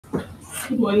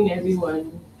Good morning,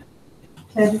 everyone.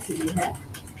 Pleasure to be here.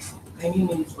 My name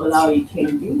is Olaoye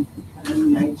Kehinde.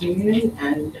 I'm Nigerian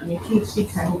and I'm a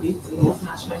PhD candidate in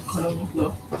International Economic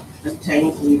Law at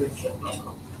Chinese University of Hong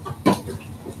Kong.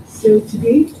 So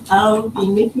today I'll be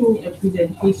making a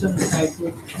presentation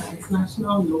titled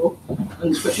Transnational Law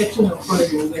on the Protection of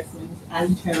Foreign Investments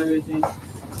and Terrorism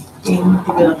in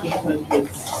Developing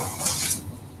Countries.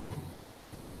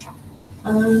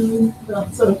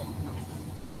 So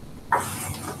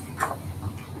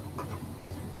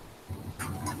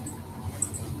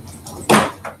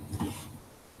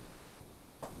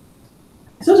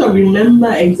I sort of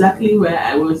remember exactly where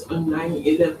I was on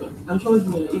 9/11. I'm sure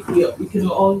if we can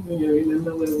all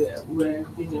remember where we were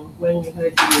when we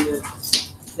heard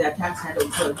the attacks had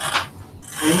occurred.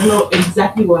 I know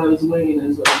exactly what I was wearing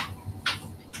as well.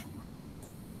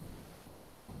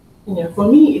 For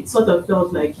me, it sort of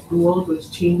felt like the world was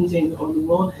changing or the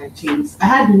world had changed. I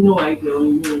had no idea,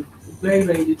 very,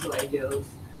 very little idea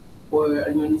or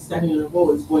an understanding of what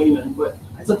was going on, but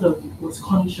I sort of was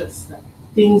conscious that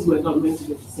things were not going to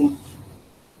be the same.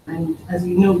 And as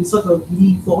we know, we sort of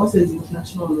live, for us as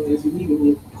international lawyers, we live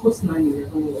in a post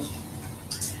 9/11 world.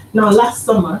 Now, last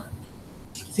summer,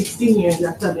 16 years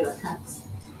after the attacks,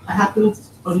 I happened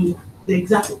on the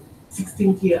exact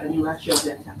 16th year anniversary of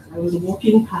the attacks. I was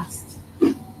walking past,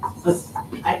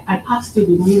 I passed through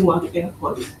the Newark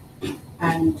airport,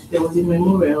 and there was a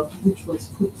memorial which was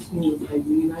put by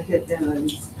the United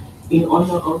Airlines in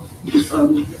honor of the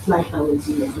flight that was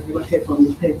diverted from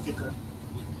the Pentagon.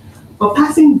 But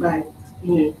passing by,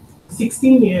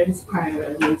 16 years prior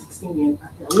and then 16 years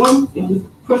after, in the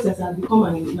process, I've become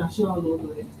an international law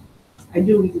lawyer. I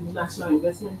deal with international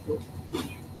investment law.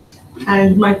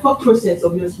 And my thought process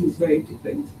obviously is very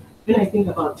different. When I think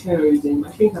about terrorism,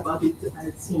 I think about it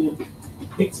as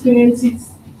experiences,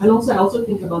 and I also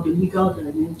think about the legal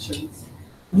dimensions.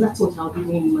 And that's what I'll be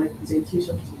doing in my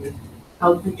presentation today.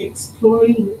 I'll be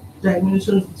exploring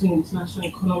dimensions between international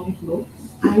economic law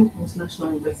and international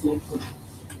investment law.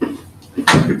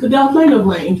 So the outline of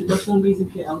my introduction,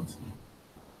 basically, I'll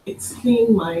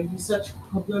explain my research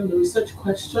problem, the research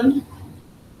question,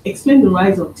 explain the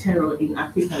rise of terror in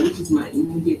Africa, which is my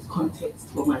immediate context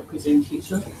for my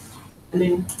presentation, and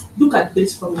then look at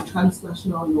this from a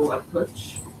transnational law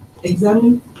approach,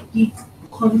 examine it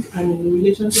and the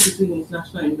relationship between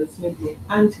international investment law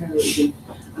and terrorism,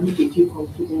 and make a few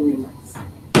concluding remarks.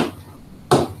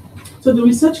 So the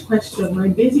research question, my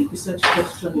basic research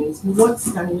question is, what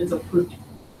standards of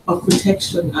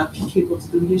protection are applicable to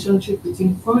the relationship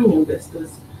between foreign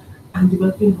investors and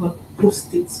developing host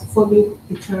states following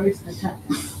a terrorist attack?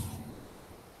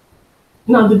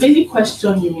 Now, the basic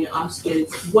question you may ask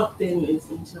is, what then is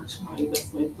international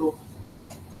investment law?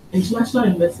 International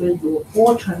investment law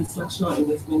or transnational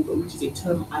investment law, which is a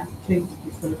term I tend to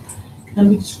prefer, can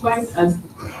be described as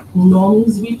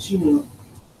norms which,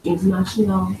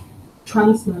 international,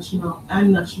 transnational,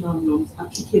 and national norms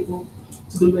applicable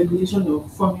to the regulation to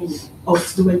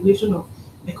the regulation of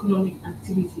economic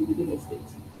activity within a state.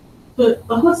 So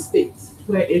a host state,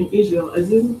 where in Israel,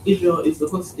 assume Israel is the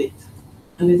host state,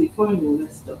 and there's a foreign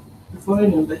investor. The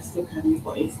foreign investor can be,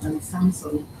 for instance,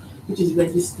 Samsung, which is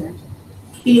registered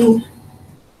in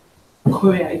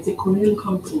Korea. It's a Korean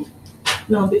company.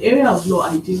 Now, the area of law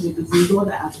I deal with is the law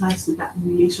that applies to that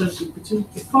relationship between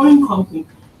a foreign company,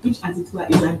 which as it were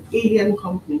is an alien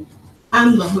company,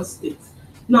 and the host state.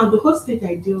 Now, the host state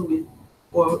I deal with,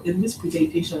 or in this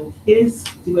presentation, is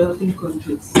developing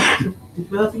countries. So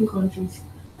developing countries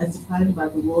as defined by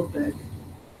the World Bank.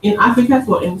 In Africa,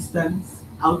 for instance,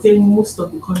 I would say most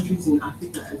of the countries in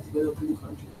Africa are developing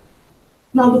countries.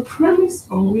 Now, the premise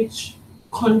on which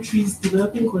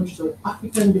developing countries or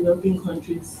African developing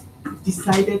countries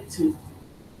decided to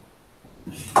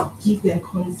give their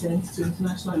consent to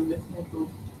international investment law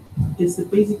is the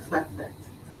basic fact that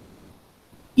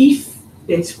if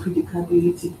there's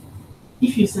predictability,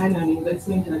 if you sign an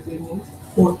investment agreement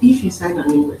or if you sign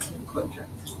an investment contract,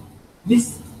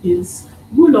 this is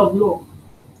rule of law.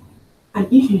 And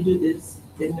if you do this,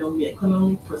 then there will be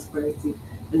economic prosperity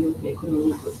and there will be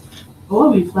economic growth. But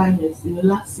what we find is in the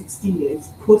last 60 years,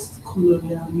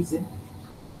 post-colonialism,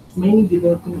 many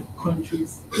developing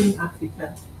countries in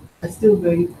Africa are still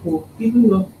very poor, even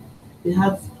though they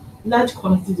have large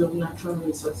quantities of natural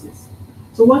resources.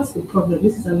 So what's the problem?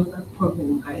 This is another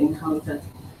problem I encountered.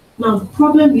 Now, the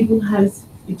problem even has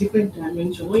a different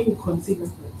dimension when you consider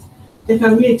that there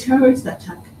can be a terrorist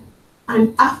attack,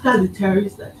 and after the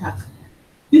terrorist attack,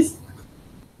 these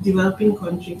developing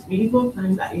countries may even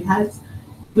find that it has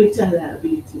greater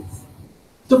liabilities.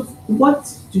 So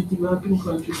what do developing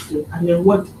countries do, and then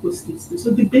what do host states do?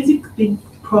 So the basic thing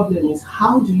problem is,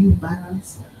 how do you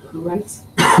balance the rights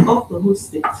of the host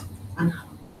state and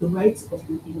the rights of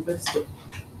the investor?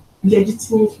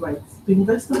 Legitimate rights. The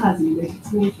investor has a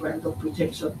legitimate right of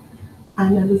protection,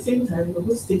 and at the same time, the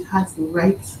host state has the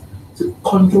right to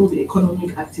control the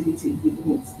economic activity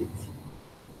within its state.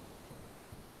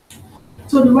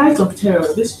 So the rise of terror,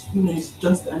 this is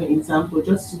just an example,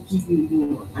 just to give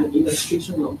you, an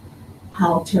illustration of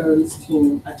how terrorist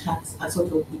attacks are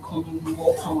sort of becoming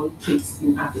more commonplace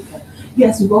in Africa.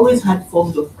 Yes, we've always had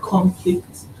forms of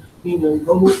conflict, we've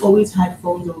always had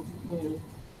forms of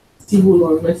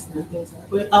civil unrest and things like that.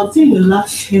 But I would say in the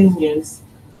last 10 years,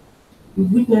 we've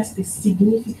witnessed a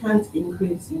significant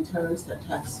increase in terrorist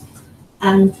attacks.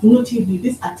 And notably,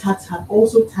 these attacks have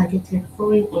also targeted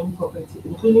foreign-owned property,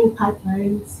 including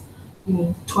pipelines,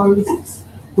 tourists,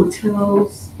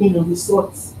 hotels,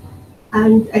 resorts.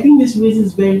 And I think this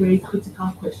raises very, very critical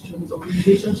questions of the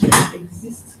relationship that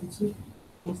exists between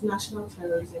international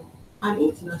terrorism and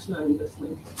international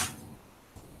investment.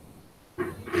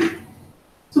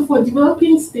 So for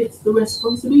developing states, the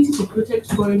responsibility to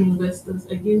protect foreign investors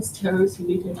against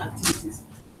terrorist-related activities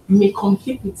may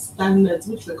conflict with standards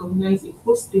which recognize a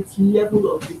host state's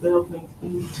level of development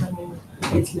in determining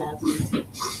its liability.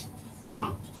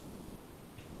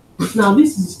 Now,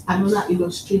 this is another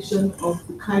illustration of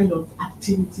the kind of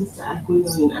activities that are going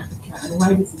on in Africa and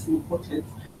why this is important.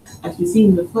 As you see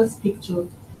in the first picture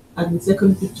and the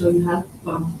second picture, you have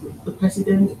the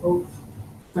president of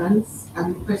France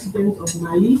and the president of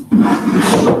Mali,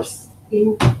 troops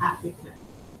in Africa.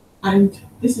 And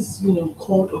this is,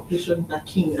 called Operation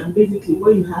Bakin. And basically,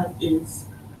 what you have is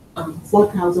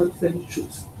 4,000 French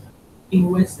troops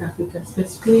in West Africa,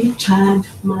 specifically Chad,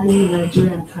 Mali,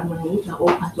 Nigeria, and Cameroon, which are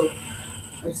all part of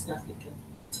West Africa.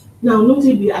 Now,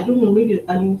 notably, I don't know, maybe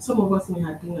some of us may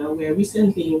have been aware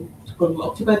recently, from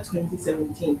October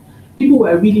 2017, people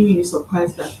were really, really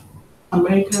surprised that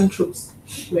American troops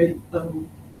were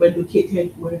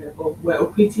located, were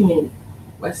operating in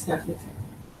West Africa.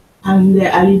 And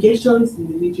there are allegations in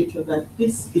the literature that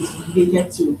this is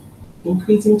related to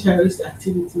increasing terrorist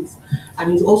activities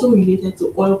and is also related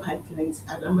to oil pipelines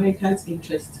and America's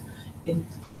interest in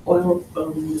oil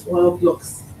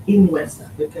blocks in West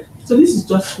Africa. So this is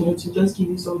just to just give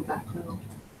you some background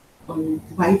on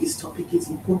why this topic is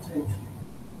important.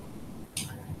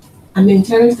 And then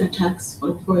terrorist attacks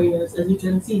on foreigners, as you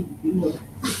can see, the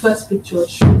first picture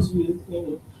shows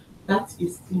you, that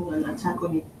is an attack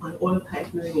on an oil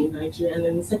pipeline in Nigeria, and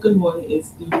then the second one is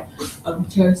the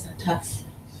terrorist attacks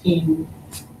in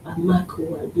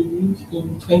Mako, I believe,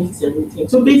 in 2017.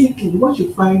 So basically, what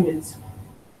you find is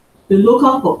the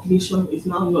local population is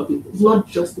now not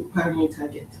just the primary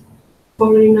target.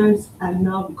 Foreigners are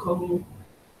now becoming,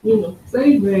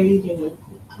 very, very,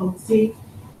 I would say,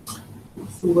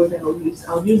 what's the word I'll use?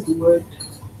 I'll use the word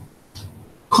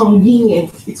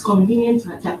convenient. It's convenient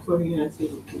to attack foreigners,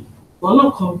 basically. Well,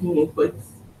 not convenient, but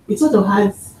it sort of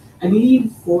has, I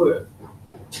believe, for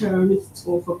terrorists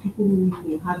or for people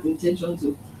who have the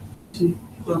intention to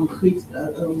create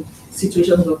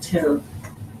situations of terror,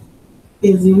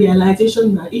 is the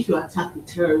realization that if you attack the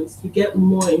terrorists, you get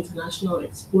more international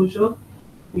exposure.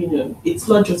 It's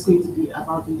not just going to be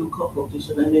about the local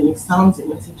population, and then it sounds a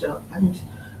message out. And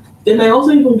there might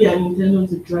also even be an intention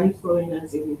to drive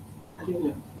foreigners away. I don't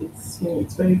know. It's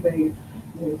very, very,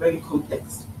 very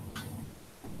complex.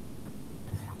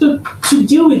 So to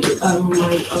deal with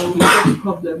my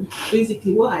problem,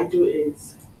 basically what I do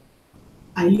is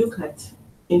I look at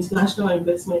international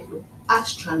investment law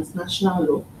as transnational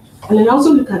law, and then I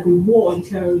also look at the war on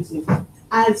terrorism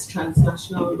as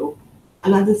transnational law.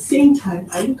 And at the same time,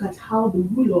 I look at how the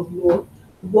rule of law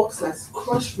works as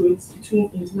crossroads between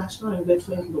international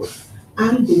investment law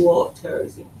and the war on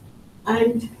terrorism.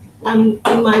 And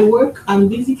in my work, I'm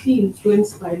basically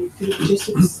influenced by Philip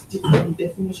Jesup's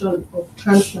definition of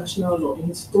transnational law in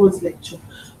his Thor's lecture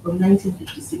from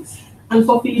 1956. And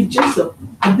for Philip Jesup,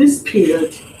 at this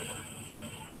period,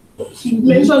 he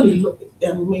mentioned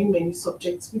many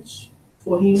subjects which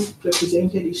for him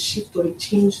represented a shift or a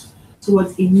change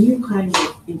towards a new kind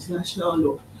of international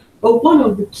law. But one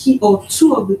of the key, or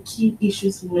two of the key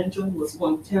issues he mentioned was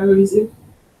one, terrorism,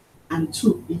 and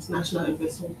two, international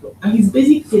investment law. And his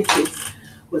basic thesis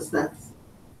was that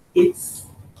it's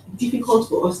difficult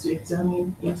for us to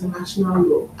examine international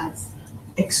law as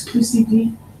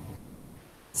exclusively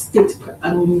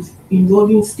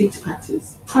involving state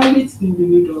parties, private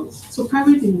individuals. So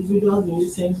private individuals in the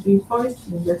sense being foreign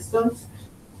investors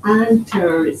and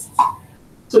terrorists.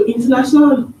 So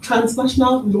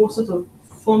transnational law sort of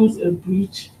forms a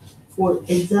bridge for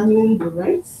examining the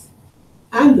rights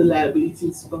and the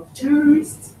liabilities of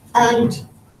terrorists and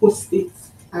host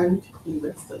states and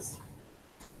investors.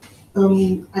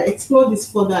 I explored this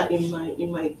further in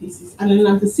my thesis, and then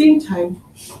at the same time,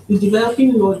 the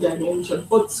developing law dimension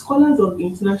for scholars of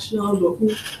international law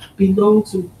who belong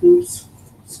to those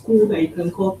school that you can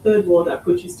call third world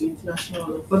approaches to international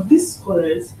law. For these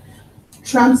scholars,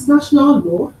 transnational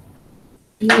law,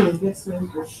 being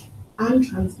investment law, and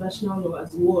transnational law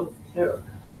as war of terror,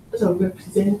 sort of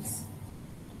represents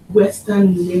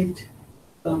Western-led,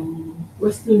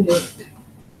 Western-led,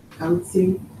 I would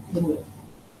say,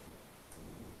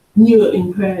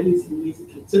 neo-imperialism,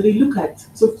 basically. So they look at,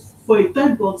 so for a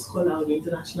third world scholar on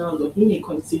international law, he may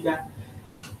consider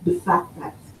the fact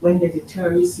that when there's a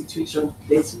terrorist situation,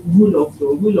 there's rule of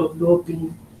law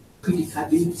being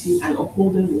predictability and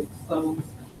upholding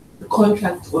the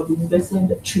contract or the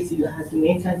investment treaty that has been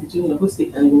entered between the host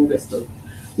state and the investor.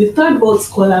 The third world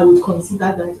scholar would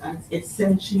consider that as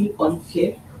essentially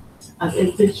unfair, as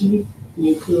essentially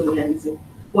neocolonialism.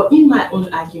 But in my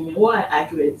own argument, what I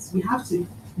argue is we have to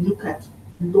look at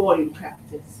law in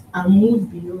practice and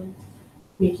move beyond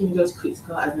making just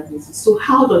critical analysis. So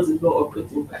how does the law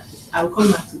operate in practice? I'll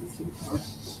come back to this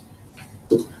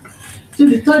later. So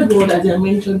the third world, as I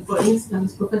mentioned, for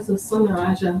instance, Professor Sonia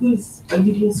Raja, who is a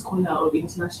leading scholar of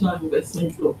international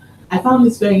investment law, I found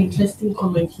this very interesting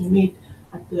comment he made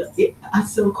at the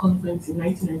ASEL conference in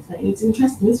 1999. It's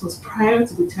interesting, this was prior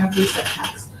to the terrorist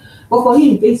attacks. But for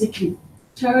him, basically,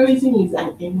 terrorism is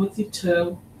an emotive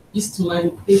term used to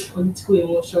manipulate political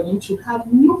emotion and should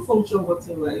have no function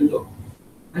whatsoever in law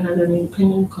and as an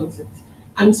independent concept.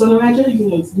 And Sonaraja,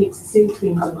 makes the same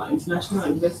claims about international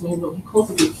investment law. He calls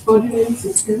it a fraudulent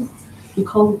system, he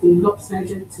calls it a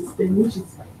lopsided system, which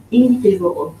is in favor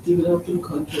of developing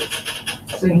countries.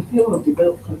 So in favor of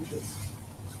developed countries.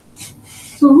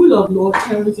 So rule of law,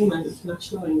 terrorism, and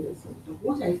international investment law.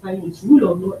 What I find is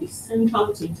rule of law is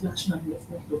central to international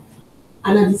investment law.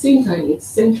 And at the same time, it's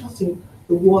central to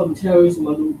the war on terrorism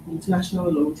or the international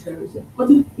law on terrorism. But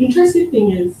the interesting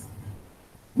thing is,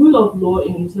 rule of law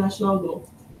in international law,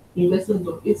 investment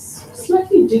law, is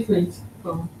slightly different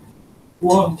from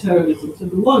war on terrorism. So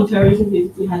the war on terrorism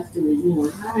basically has to do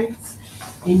with rights,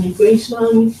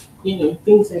 immigration,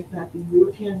 things like that, the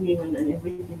European Union and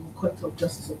everything, the Court of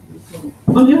Justice of the European Union.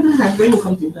 On the other hand, when it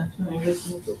comes to international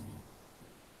investment law,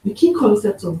 the key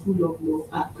concepts of rule of law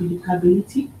are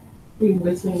predictability,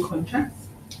 pre-investment contracts,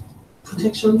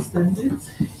 protection standards,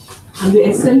 and the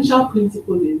essential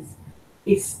principle is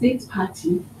a state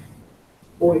party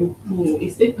or a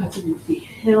state party will be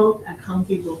held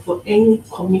accountable for any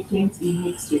commitment it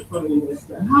makes to a foreign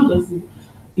investor. And how does the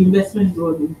investment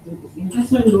law do this? The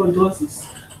investment law does this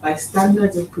by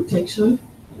standards of protection,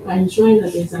 by ensuring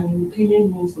that there's an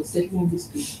independent means for settling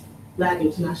disputes, like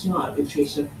international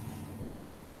arbitration.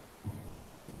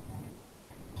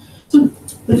 So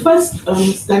the first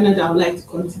standard I would like to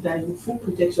consider is the full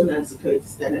protection and security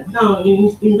standard. Now,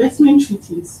 in investment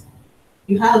treaties,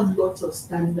 you have lots of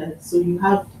standards. So you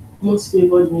have most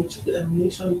favored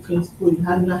nation principle, you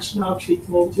have national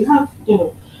treatment, you have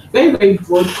very, very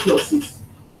broad clauses.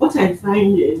 What I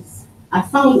find is I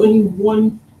found only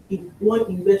one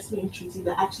investment treaty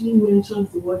that actually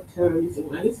mentions the word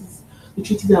terrorism, and this is the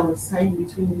treaty that was signed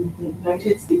between the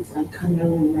United States and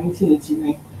Cameroon in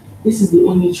 1989. This is the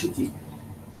only treaty.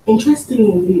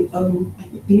 Interestingly, I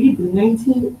believe the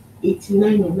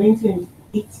 1989 or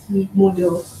 1980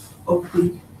 model of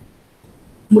the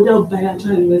model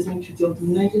bilateral investment treaty of the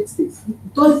United States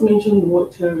does mention the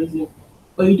word terrorism,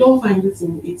 but you don't find it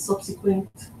in its subsequent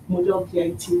model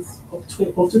PITs of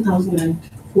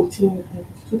 2014 and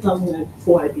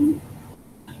 2004, I believe.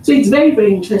 So it's very,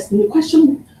 very interesting. The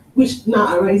question which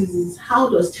now arises is, how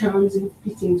does terrorism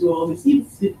fit into all this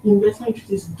if the investment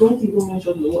treaties don't even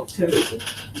mention the word terrorism?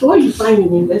 So what you find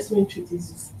in investment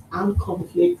treaties is armed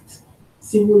conflict,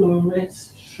 civil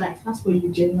unrest, strike. That's what you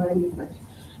generally find.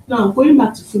 Now, going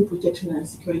back to full protection and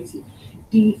security,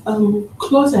 the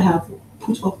clause I have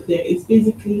put up there is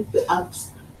basically the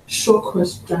Act's short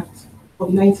cross draft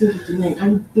of 1959.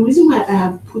 And the reason why I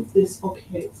have put this up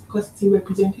here is because it's a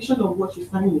representation of what you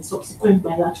find in subsequent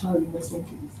bilateral investment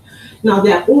treaties. Now,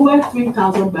 there are over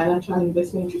 3,000 bilateral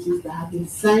investment treaties that have been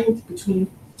signed between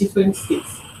different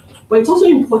states. But it's also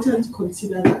important to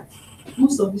consider that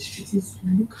most of these treaties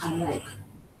look alike,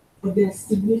 but there are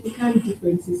significant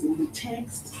differences in the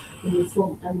text, in the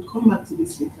form, and we'll come back to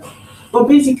this later. But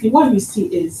basically, what you see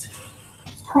is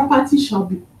property shall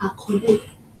be accorded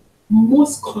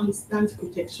most constant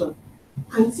protection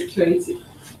and security.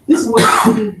 This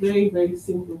word is very, very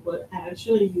simple, but I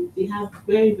assure you, they have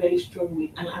very, very strong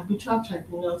weight, and arbitral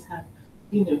tribunals have,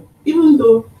 even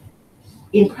though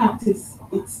in practice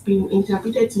it's been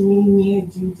interpreted to mean mere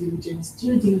due diligence.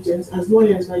 Due diligence, as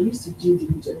lawyers, are used to due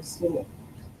diligence.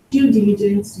 Due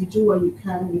diligence, you do what you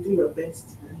can, you do your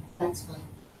best, and that's fine.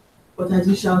 But as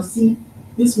you shall see,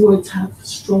 these words have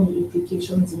strong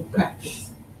implications in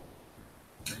practice.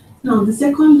 Now, the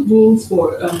second means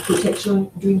for protection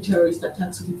during terrorist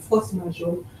attacks will be force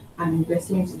majeure and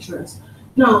investment insurance.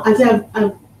 Now, as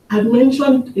I've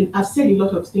mentioned, I've said a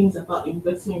lot of things about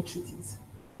investment treaties,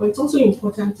 but it's also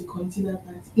important to consider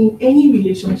that in any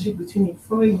relationship between a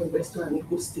foreign investor and a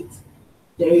host state,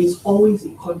 there is always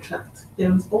a contract.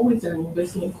 There is always an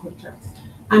investment contract.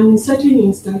 And in certain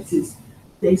instances,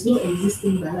 there is no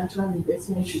existing bilateral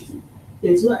investment treaty.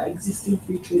 There is no existing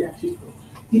free trade agreement.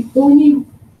 The only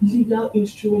legal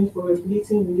instrument for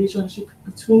regulating the relationship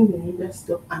between the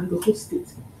investor and the host state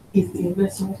is the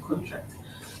investment contract.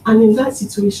 And in that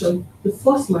situation, the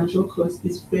force majeure clause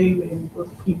is very, very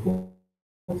important.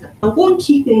 And one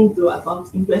key thing though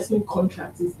about investment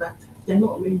contracts is that they're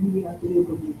not readily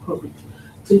available in the public.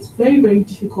 So it's very, very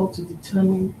difficult to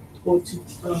determine or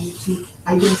to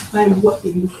identify what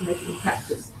they look like in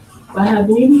practice. But I have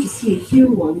been able to see a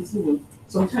few ones,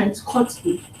 sometimes courts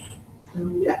would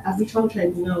the arbitral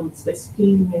tribunal would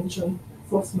specifically mention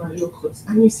force majeure clause.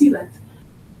 And you see that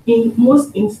in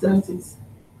most instances,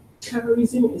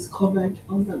 terrorism is covered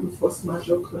under the force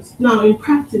majeure clause. Now, in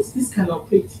practice, this can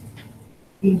operate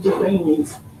in different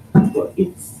ways, but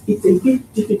it's a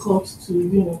bit difficult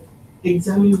to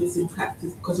examine this in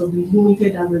practice because of the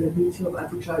limited availability of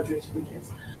arbitral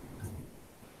jurisprudence.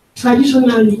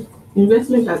 Traditionally,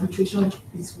 investment arbitration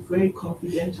is very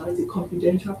confidential. It's a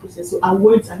confidential process, so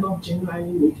awards are not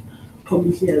generally made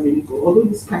publicly available, although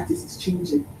this practice is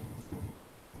changing.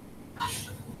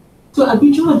 So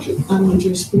arbitral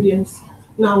jurisprudence.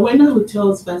 Now, Werner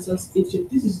Hotels versus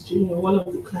Egypt, this is one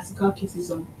of the classical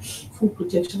cases on full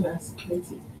protection and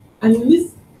security. And in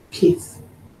this case,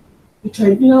 the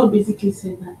tribunal basically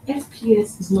said that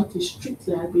FPS is not a strict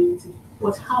liability,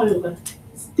 but however,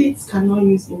 states cannot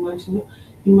use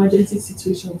emergency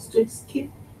situations to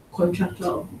escape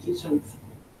contractual obligations.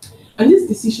 And this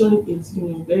decision is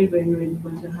very, very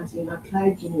relevant and has been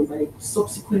applied by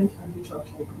subsequent arbitral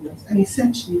tribunals. And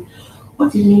essentially,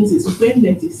 what it means is when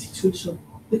there's a situation,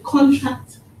 the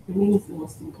contract remains the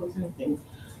most important thing.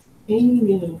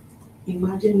 Any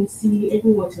emergency,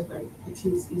 any whatever it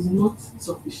is not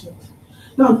sufficient.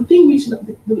 Now,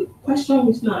 the question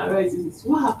which now arises is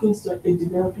what happens to a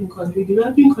developing country?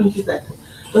 Developing country that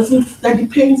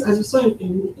depends, as we saw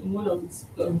in one of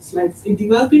the slides, a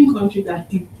developing country that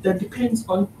depends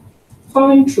on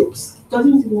foreign troops,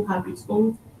 doesn't even have its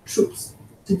own troops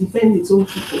to defend its own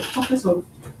people, focus on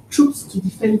troops to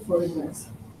defend foreigners.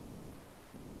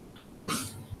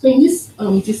 So in this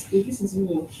dispute, this is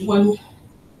one.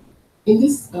 In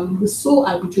this, the sole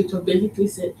arbitrator basically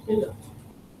said,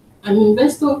 an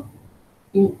investor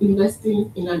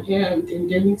investing in an area with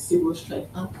endemic civil strife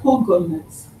and poor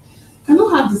governance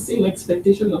cannot have the same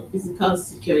expectation of physical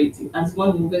security as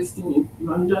one investing in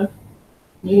London,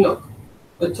 New York,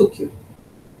 or Tokyo.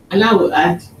 And I will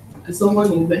add, as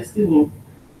someone investing in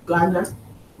Ghana,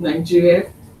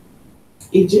 Nigeria,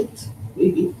 Egypt,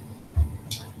 maybe.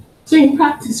 So in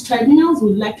practice, tribunals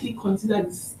will likely consider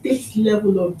the state's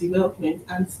level of development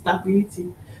and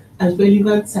stability as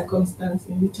relevant circumstance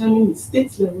in determining the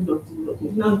state's level of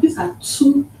development. Now, these are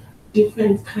two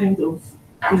different kinds of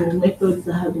methods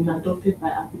that have been adopted by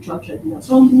arbitral tribunals.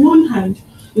 So on the one hand,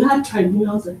 you have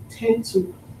tribunals that tend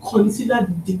to consider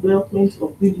the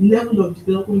level of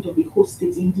development of a host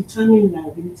state in determining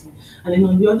liability. And then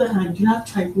on the other hand, you have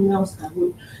tribunals that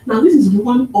will. Now, this is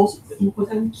one also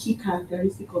important key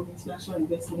characteristic of international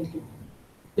investment law.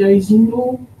 There is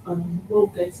no,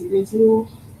 there's no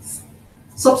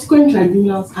subsequent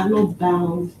tribunals are not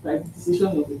bound by the decision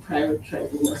of a private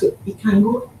tribunal. So it can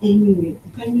go anywhere,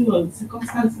 depending on the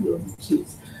circumstances of the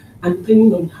case and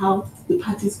depending on how the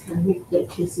parties can make their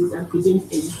cases and present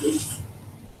evidence.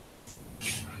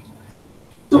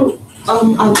 So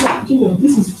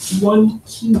this is one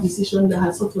key decision that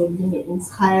has sort of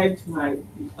inspired my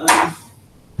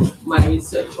my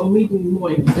research or made me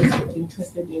more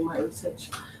interested in my research.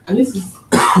 And this is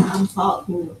about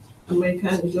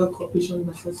American Israel Corporation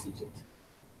versus Egypt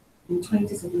in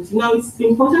 2017. Now it's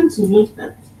important to note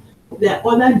that there are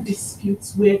other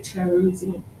disputes where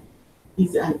terrorism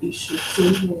is an issue.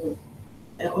 So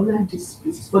there are other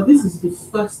disputes, but this is the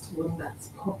first one that's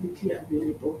publicly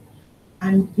available.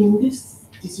 And in this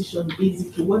decision,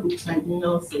 basically, what the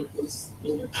tribunal said was,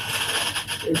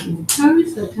 there's been a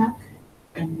terrorist attack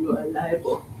and you are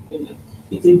liable.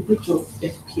 It's a breach of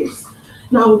FPS.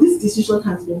 Now, this decision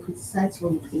has been criticized for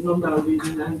a number of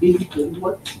reasons, and basically,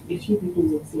 what a few people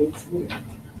would say is,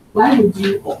 why would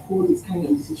you uphold this kind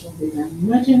of decision? There's an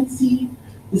emergency.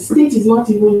 The state is not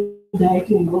even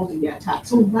directly involved in the attack.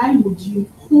 So why would you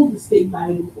hold the state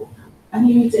liable? I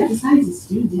mean, it exercises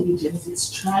due diligence.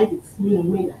 It's tried. It's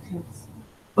made attempts.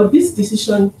 But this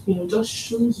decision, just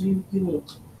shows you,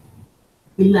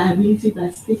 the liability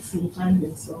that states can find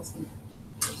themselves in.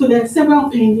 So there are several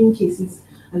pending cases,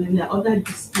 and then there are other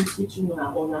disputes which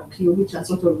are on appeal, which are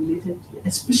sort of related,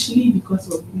 especially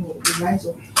because of the rise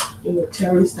of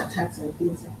terrorist attacks and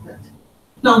things like that.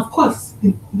 Now, of course,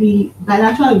 the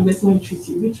bilateral investment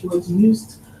treaty, which was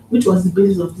the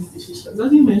basis of this decision,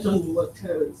 doesn't mention the word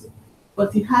terrorism,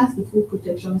 but it has the full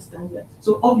protection standard.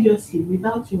 So obviously,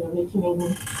 without making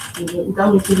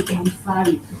any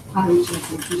far-reaching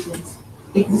conclusions,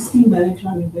 existing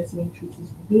bilateral investment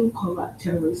treaties will cover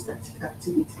terrorist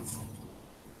activities.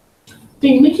 So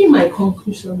in making my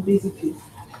conclusion, basically,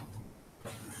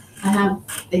 I have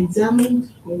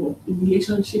examined the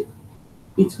relationship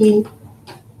between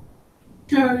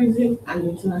terrorism and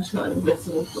international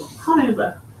investment law.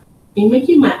 However, in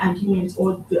making my arguments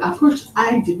or the approach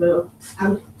I developed,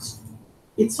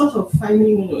 it's sort of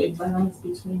finding a balance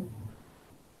between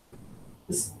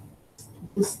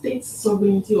the state's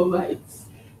sovereignty over its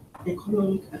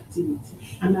economic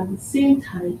activity and at the same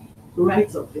time the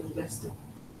rights of the investor.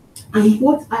 And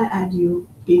what I argue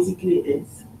basically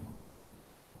is,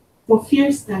 for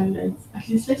fair standards, at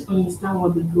least let's understand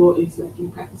what the law is like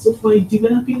in practice. So for a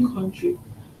developing country,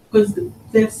 because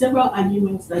there are several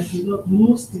arguments that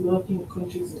most developing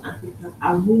countries in Africa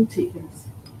are rule takers.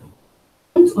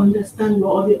 They don't understand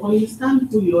law, or they understand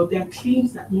fully, or there are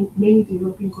claims that many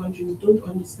developing countries don't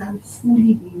understand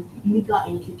fully the legal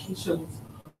implications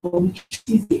of the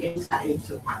treaties they enter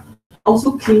into.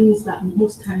 Also claims that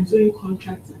most times when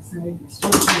contracts are signed, it's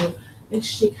just let's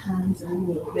shake hands and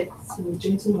let's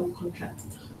gentleman contract.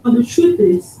 But the truth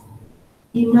is,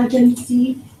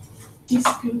 emergency,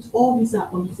 disputes, all these are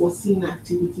unforeseen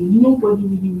activity. Nobody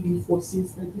really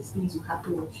foresees that these things will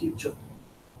happen in the future.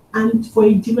 And for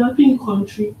a developing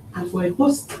country and for a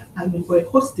host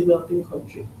developing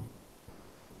country,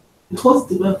 the host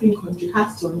developing country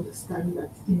has to understand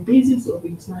that the basis of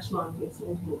international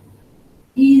investment law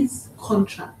is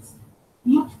contracts,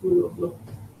 not rule of law.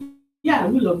 Yeah,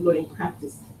 rule of law in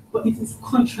practice, but it is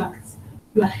contracts.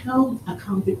 You are held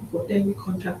accountable for every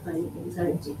contract that you enter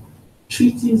into.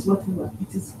 Treaties, whatever,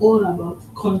 it is all about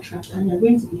contracts, and you're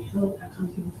going to be held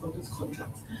accountable for those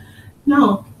contracts.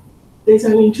 Now, there's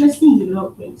an interesting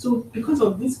development. So, because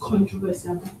of this controversy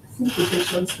about the full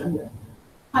protection standard,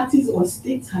 parties or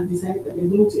states have decided that they're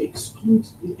going to exclude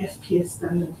the FPS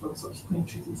standard from subsequent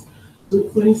treaties. So,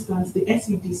 for instance, the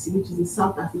SADC, which is the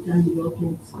South African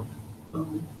Development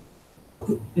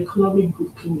Economic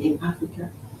Grouping in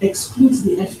Africa, excludes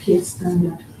the FPS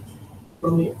standard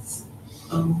from its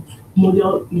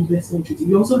model investment treaty.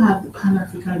 We also have the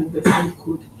Pan-African Investment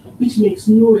Code, which makes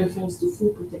no reference to full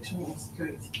protection and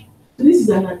security. So this is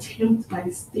an attempt by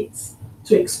the states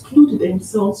to exclude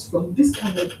themselves from this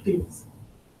kind of things.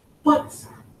 But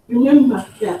remember,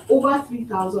 there are over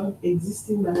 3,000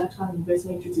 existing bilateral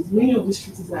investment treaties. Many of these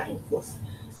treaties are enforced.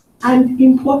 And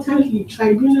importantly,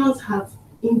 tribunals have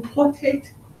imported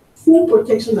full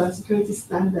protection and security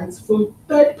standards from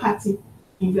third-party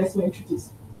investment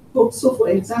treaties. So, for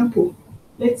example,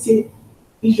 let's say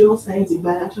Israel signs a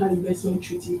bilateral investment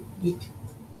treaty with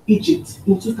Egypt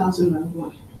in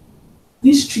 2001.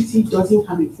 This treaty doesn't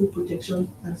have a full protection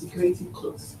and security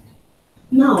clause.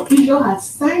 Now, Israel has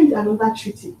signed another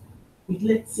treaty with,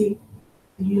 let's say,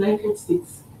 the United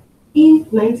States in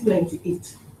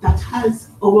 1998 that has,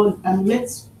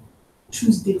 let's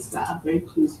choose dates that are very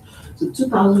close. So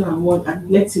 2001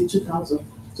 and let's say 2000.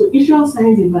 So Israel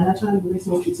signed a bilateral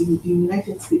investment treaty with the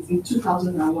United States in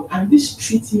 2001, and this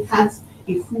treaty has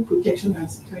a full protection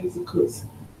and security clause.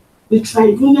 The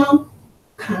tribunal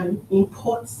can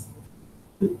import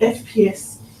the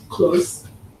FPS clause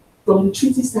from the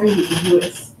treaty signed with the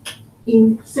US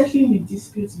in settling the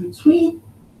disputes between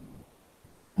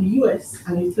the US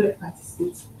and a third-party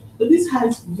state. So this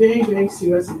has very, very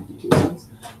serious implications.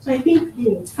 So I think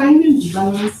finding the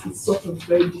balance is sort of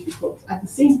very difficult. At the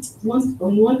same time,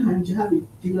 on one hand, you have a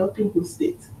developing host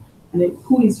state, and then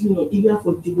who is eager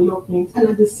for development, and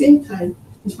at the same time,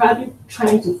 is probably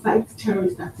trying to fight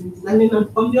terrorist activities. And then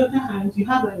on the other hand, you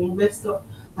have an investor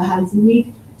that has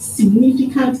made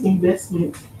significant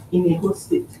investment in a host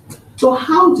state. So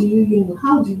how do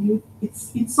you,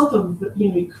 it's sort of,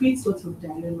 it creates lots of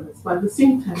dilemmas, but at the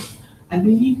same time, I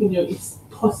believe, it's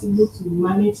possible to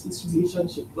manage this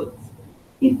relationship, but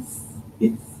it's,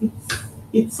 it's, it's,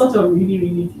 it's sort of really,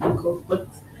 really difficult. But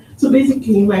so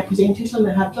basically, in my presentation,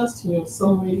 I have just,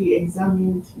 summarily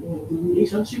examined, the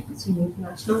relationship between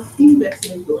international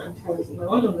investment law and terrorism. And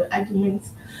one of the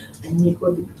arguments I make,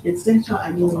 or the essential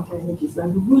argument I make, is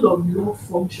that the rule of law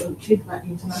function played by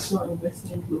international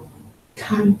investment law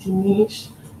can diminish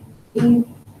in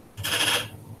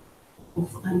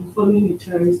and following a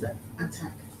terrorist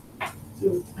attack.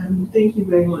 So thank you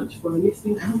very much for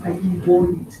listening. I hope I didn't bore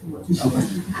you too much.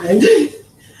 And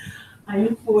I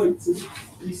look forward to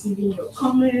receiving your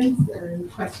comments and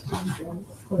questions, and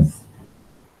of course,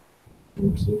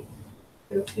 thank you.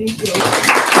 So thank you.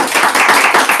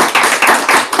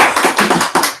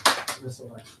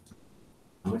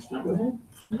 How much time? Go ahead.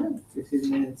 15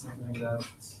 minutes, something like that.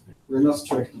 We're not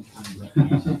strict on time.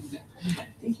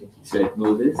 Thank you. Should I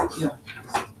move this? Yeah.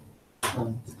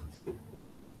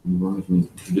 You want me to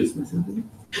introduce myself?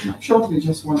 Shortly,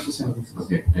 just 1 to 7.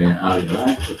 Okay.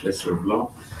 Arie, Professor of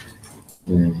Law,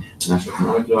 National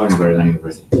Economic Law in Berlin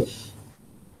University.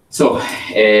 So,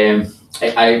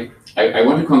 I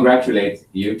want to congratulate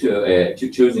you to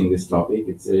choosing this topic.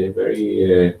 It's a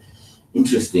very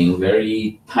interesting,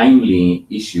 very timely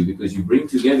issue, because you bring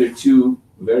together two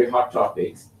very hot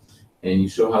topics, and you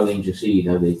show how they intercede,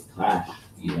 how they clash.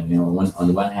 On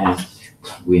the one hand,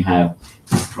 we have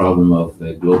this problem of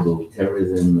global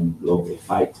terrorism and global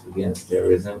fight against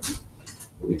terrorism,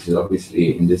 which is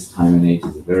obviously in this time and age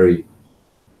is a very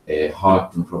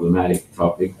hot and problematic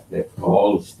topic that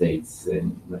all states,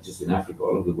 and not just in Africa,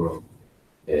 all over the world,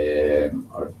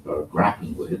 are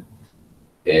grappling with.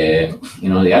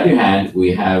 On the other hand,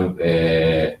 we have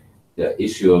the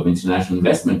issue of international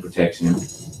investment protection,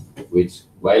 which,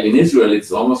 while in Israel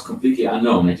it's almost completely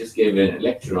unknown. I just gave a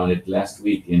lecture on it last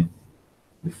week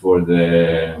before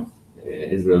the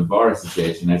Israel Bar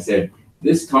Association. I said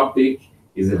this topic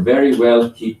is a very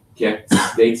well kept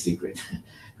state secret,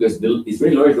 because the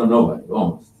Israeli lawyers don't know about it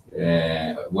almost.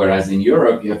 Whereas in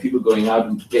Europe, you have people going out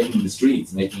and taking the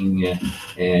streets, making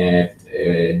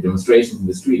demonstrations in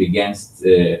the street against,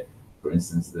 for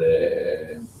instance,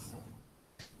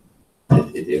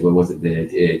 what was it,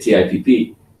 the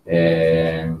TIPP,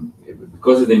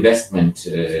 because of the investment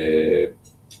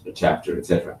chapter,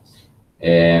 etc.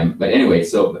 But anyway,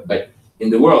 but in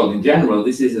the world in general,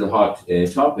 this is a hot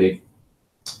topic,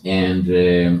 and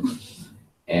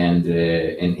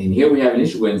here we have an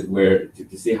issue where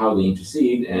to see how they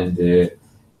intercede and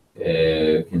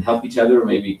can help each other or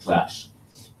maybe clash.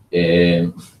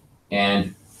 And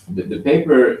the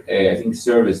paper, I think,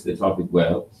 serves the topic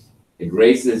well. It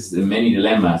raises many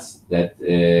dilemmas that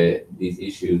these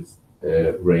issues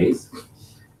raise,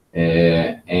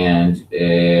 and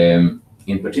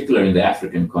in particular in the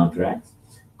African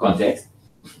context,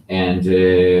 and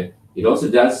it also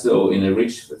does so in a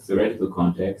rich theoretical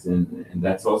context, and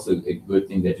that's also a good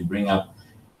thing that you bring up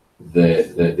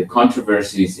the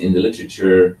controversies in the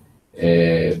literature,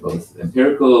 both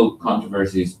empirical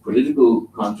controversies, political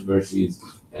controversies,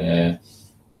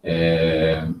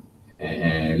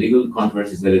 legal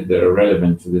controversies that are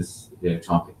relevant to this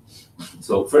topic.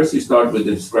 So first you start with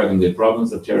describing the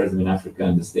problems of terrorism in Africa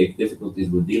and the state difficulties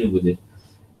with dealing with it.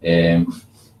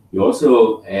 You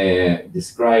also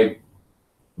describe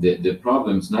the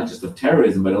problems, not just of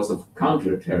terrorism, but also of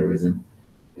counter-terrorism,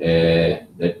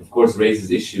 that of course raises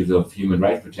issues of human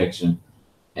rights protection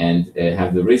and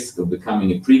have the risk of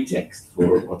becoming a pretext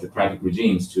for autocratic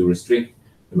regimes to restrict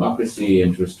democracy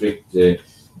and to restrict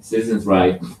citizens'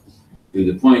 rights, to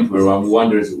the point where one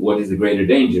wonders what is the greater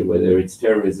danger, whether it's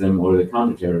terrorism or the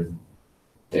counter-terrorism.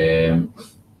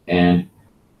 And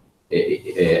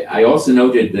I also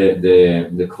noted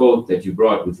the quote that you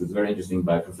brought, which was very interesting,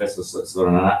 by Professor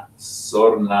Sornaraja,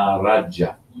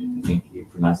 I think you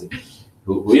pronounce it,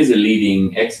 who is a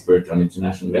leading expert on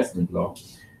international investment law.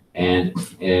 And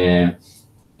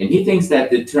he thinks that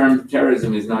the term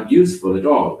terrorism is not useful at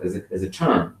all as a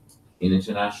term in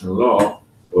international law,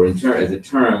 or as a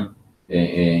term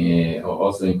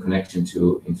also in connection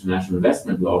to international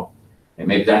investment law. And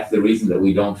maybe that's the reason that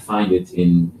we don't find it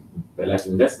in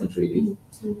bilateral investment treaties.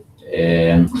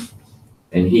 And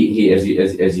he as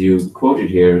you quoted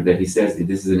here, that he says that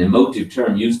this is an emotive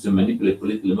term used to manipulate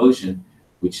political emotion,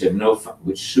 which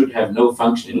should have no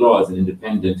function in law as an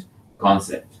independent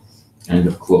concept. End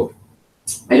of quote.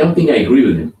 I don't think I agree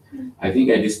with him. I think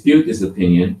I dispute this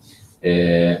opinion,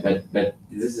 but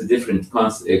this is a different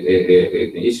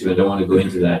issue. I don't want to go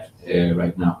into that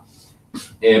right now.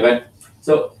 But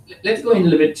So let's go in a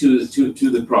little bit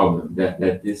to the problem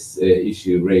that this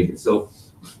issue raises. So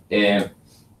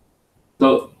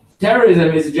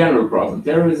terrorism is a general problem.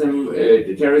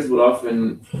 Terrorists will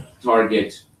often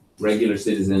target regular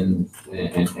citizens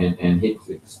and hit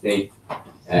the state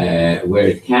where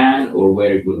it can or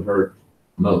where it will hurt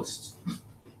most.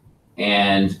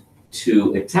 And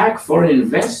to attack foreign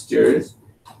investors,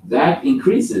 that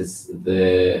increases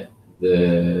the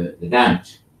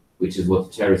damage, which is what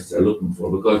the terrorists are looking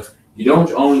for. Because you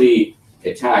don't only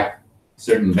attack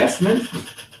certain investment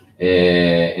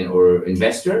or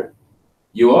investor,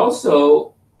 you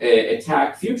also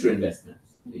attack future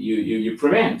investments. You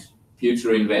prevent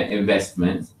future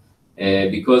investments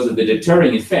because of the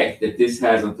deterring effect that this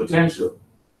has on potential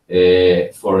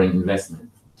foreign investment.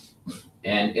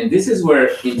 And this is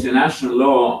where international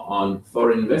law on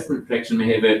foreign investment protection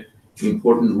may have an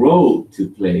important role to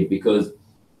play, because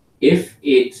if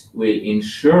it will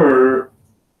ensure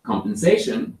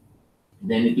compensation,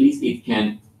 then at least it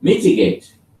can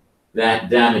mitigate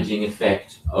that damaging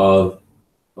effect of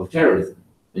terrorism.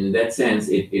 And in that sense,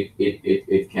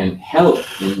 it can help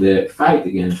in the fight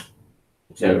against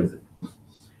terrorism.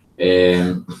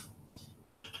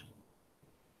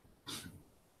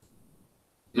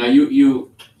 Now,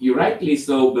 you rightly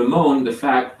so bemoan the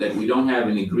fact that we don't have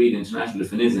an agreed international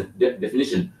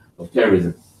definition of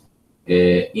terrorism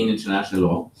in international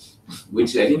law,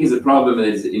 which I think is a problem that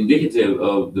is indicative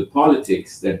of the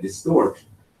politics that distort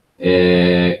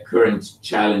current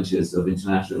challenges of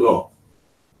international law.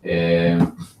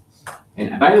 And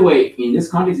by the way, in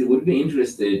this context, it would be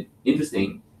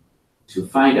interesting to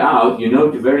find out, you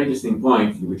note a very interesting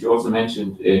point, which you also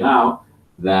mentioned now,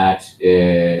 that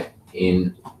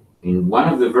in one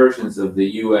of the versions of the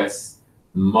U.S.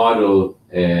 model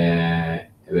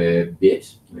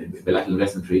BIT, Bilateral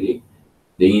Investment Treaty,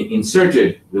 they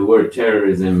inserted the word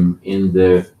terrorism in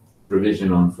the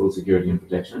provision on full security and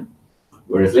protection,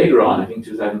 whereas later on, I think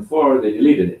 2004, they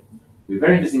deleted it. It'd be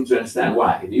very interesting to understand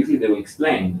why. Usually they will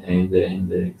explain in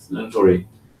the explanatory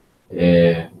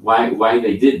why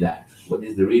they did that. What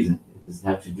is the reason? Does it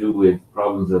have to do with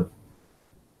problems of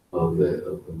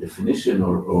definition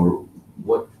or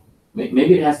what?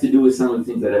 Maybe it has to do with some of the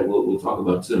things that we'll talk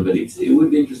about soon, but it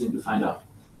would be interesting to find out.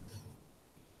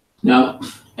 Now,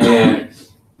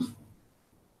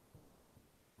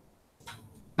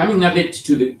 coming a bit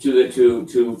to the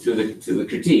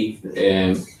critique,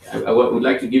 I would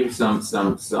like to give some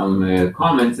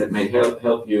comments that may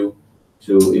help you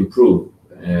to improve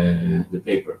the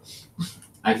paper.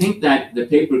 I think that the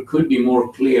paper could be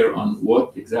more clear on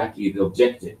what exactly the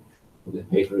objective of the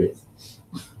paper is.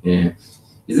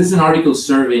 Is this an article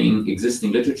serving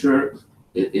existing literature?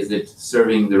 Is it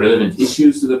serving the relevant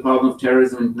issues to the problem of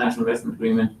terrorism, international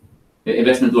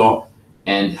investment law,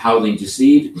 and how they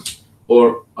intercede?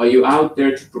 Or are you out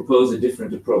there to propose a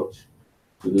different approach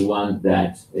to the one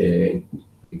that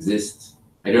exists,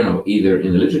 I don't know, either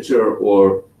in the literature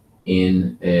or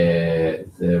in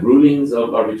the rulings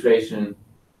of arbitration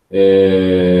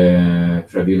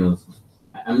tribunals?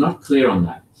 I'm not clear on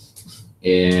that.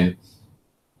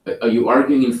 Are you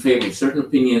arguing in favor of certain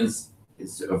opinions,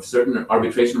 of certain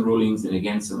arbitration rulings, and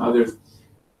against some others?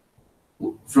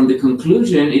 From the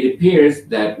conclusion, it appears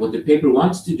that what the paper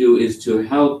wants to do is to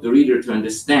help the reader to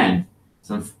understand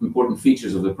some important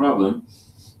features of the problem,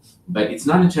 but it's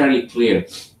not entirely clear.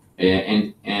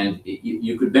 And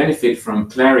you could benefit from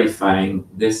clarifying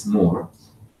this more,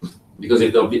 because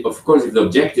of course, if the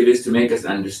objective is to make us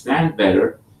understand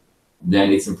better,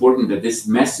 then it's important that this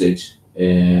message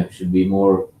should be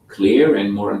more clear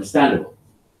and more understandable.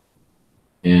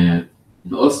 And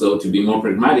also, to be more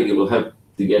pragmatic, it will help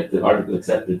to get the article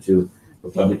accepted for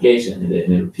publication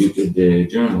in a reputed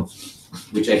journal,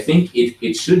 which I think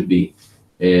it should be.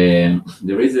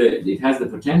 It has the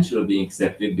potential of being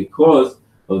accepted because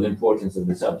of the importance of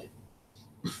the subject.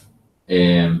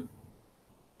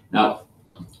 Now,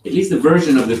 at least the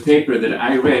version of the paper that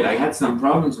I read, I had some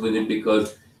problems with it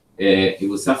because it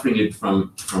was suffering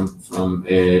from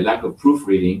lack of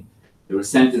proofreading. There were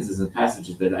sentences and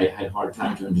passages that I had a hard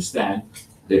time to understand.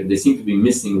 They seem to be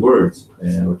missing words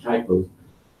or typos.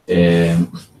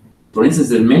 For instance,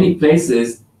 there are many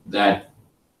places that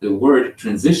the word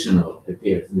transitional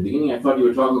appears. In the beginning, I thought you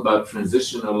were talking about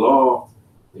transitional law,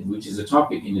 which is a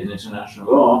topic in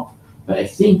international law, but I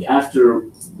think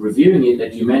after reviewing it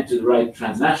that you meant to write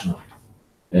transnational,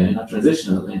 not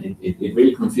transitional, and it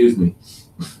really confused me.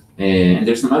 And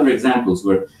there's some other examples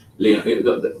where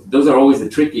those are always the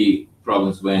tricky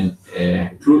problems when a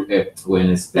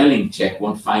spelling check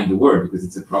won't find the word because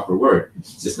it's a proper word.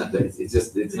 It's not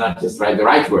just the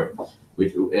right word,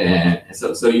 which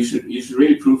so you should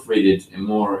really proofread it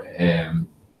more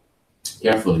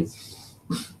carefully.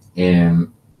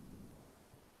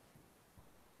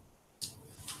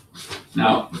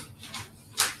 Now,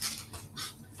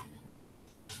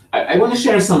 I want to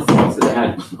share some thoughts that I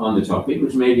had on the topic,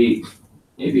 which maybe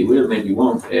will, maybe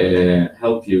won't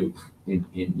help you in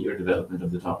your development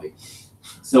of the topic.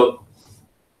 So,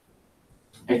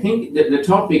 I think that the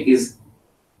topic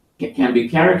can be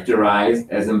characterized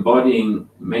as embodying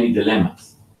many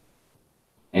dilemmas.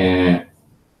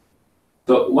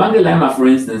 So one dilemma, for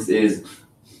instance, is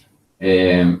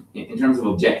in terms of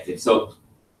objective. So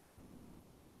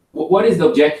what is the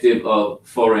objective of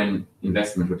foreign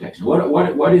investment protection?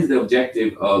 What is the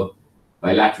objective of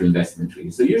bilateral investment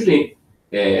treaties? So usually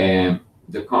the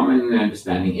common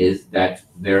understanding is that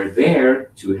they're there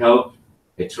to help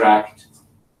attract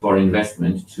foreign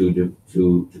investment to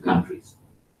countries.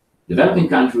 Developing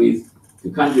countries,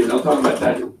 to countries, I'll talk about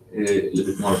that a little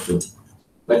bit more too.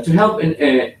 But to help,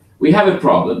 we have a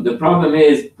problem. The problem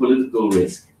is political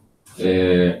risk,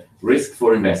 risk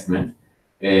for investment.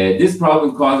 This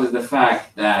problem causes the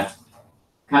fact that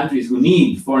countries who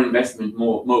need foreign investment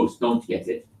most don't get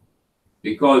it,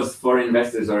 because foreign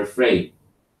investors are afraid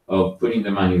of putting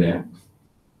the money there.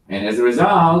 And as a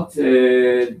result,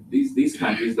 these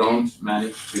countries don't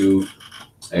manage to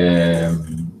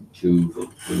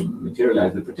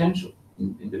materialize the potential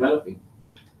in developing.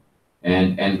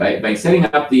 And by setting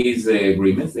up these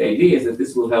agreements, the idea is that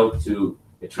this will help to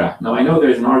attract. Now, I know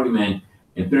there's an argument,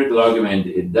 empirical argument.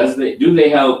 Do they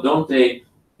help? Don't they?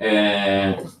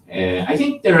 I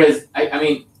think there is. I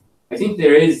think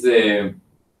there is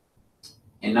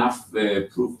enough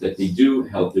proof that they do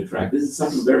help to attract. This is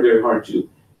something very, very hard to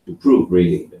prove,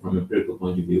 really, from an empirical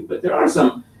point of view. But there are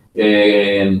some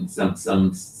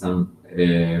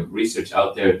research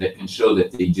out there that can show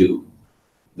that they do.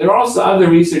 There are also other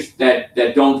research that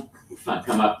don't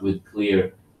come up with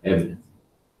clear evidence.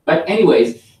 But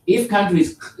anyways, if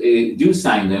countries do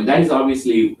sign them, that is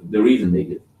obviously the reason they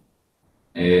do.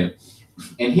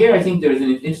 And here I think there is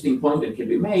an interesting point that can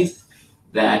be made,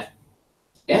 that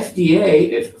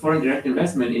FDA, foreign direct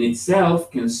investment, in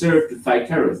itself can serve to fight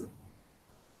terrorism.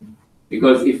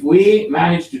 Because if we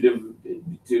manage to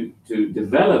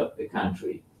develop a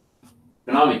country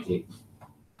economically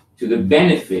to the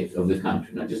benefit of the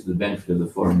country, not just the benefit of the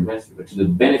foreign investor, but to the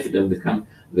benefit of the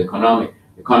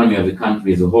economy of the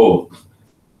country as a whole,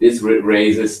 this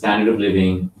raises standard of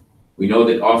living. We know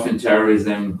that often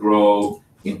terrorism grows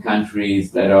in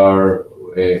countries that are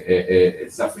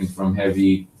suffering from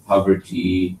heavy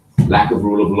poverty, lack of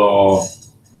rule of law.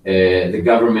 The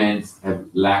governments have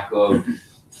lack of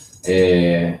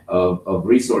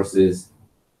resources.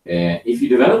 If you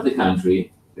develop the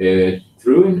country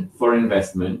through foreign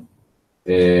investment,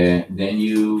 then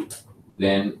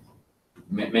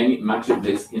much of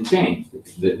this can change.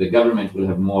 The government will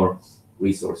have more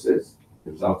resources as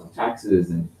a result of taxes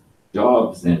and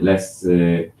jobs and less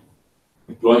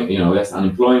less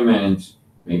unemployment,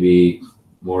 maybe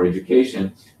more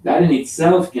education. That in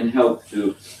itself can help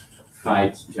to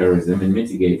fight terrorism and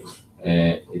mitigate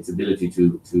its ability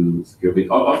to secure. But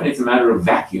often it's a matter of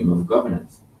vacuum of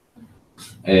governance.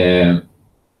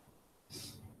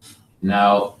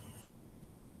 Now,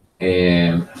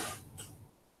 and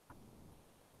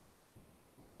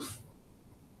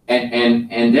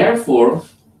therefore,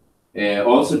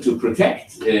 also to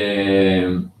protect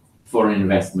foreign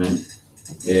investment,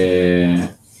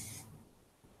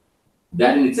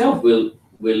 that in itself will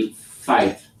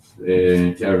fight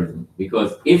terrorism,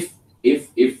 because if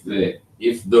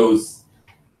those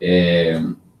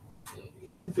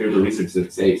empirical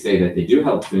researchers say that they do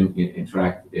help to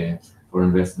attract foreign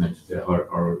investment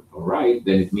are right,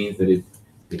 then it means that it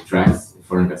attracts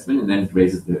foreign investment and then it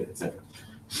raises the etc.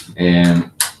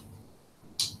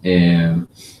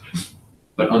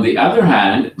 But on the other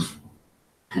hand,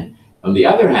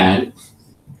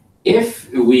 if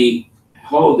we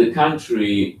hold the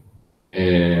country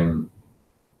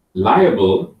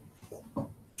liable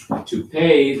to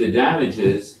pay the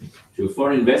damages to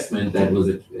foreign investment that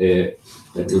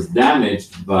was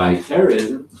damaged by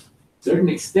terrorism, to a certain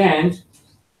extent,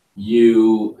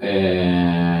 you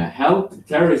help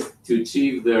terrorists to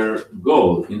achieve their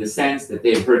goal, in the sense that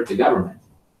they've hurt the government.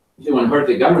 If they want to hurt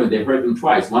the government, they've hurt them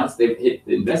twice. Once they've hit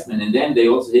the investment, and then they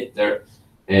also hit their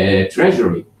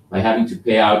treasury by having to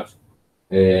pay out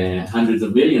hundreds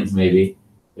of millions, maybe,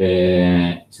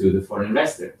 to the foreign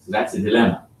investor. So that's a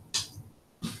dilemma.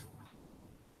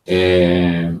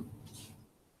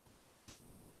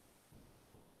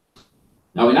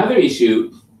 Now, another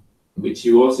issue which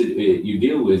you also you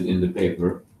deal with in the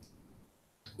paper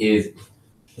is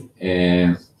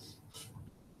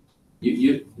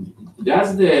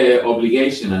does the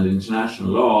obligation under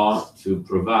international law to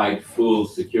provide full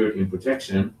security and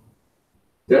protection,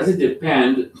 does it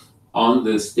depend on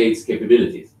the state's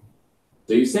capabilities?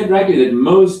 So you said rightly that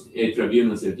most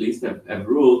tribunals, at least, have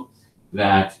ruled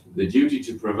that the duty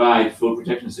to provide full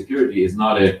protection and security is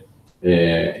not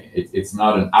it's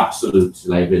not an absolute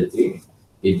liability.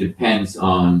 It depends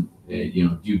on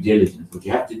due diligence. What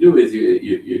you have to do is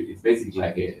it's basically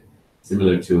like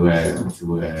similar to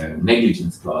a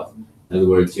negligence clause. In other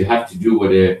words, you have to do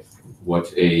what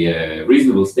a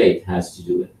reasonable state has to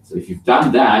do. So if you've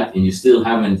done that and you still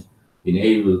haven't been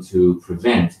able to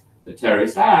prevent the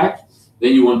terrorist act,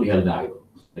 then you won't be held liable.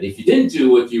 But if you didn't do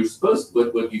what you're supposed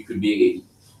to, what you could be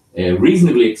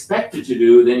reasonably expected to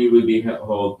do, then you will be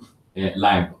held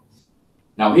liable.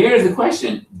 Now, here's the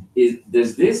question: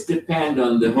 does this depend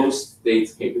on the host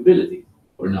state's capability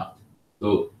or not?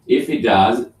 So, if it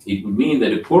does, it would mean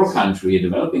that a poor country, a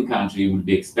developing country, would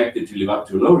be expected to live up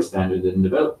to a lower standard than a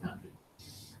developed country.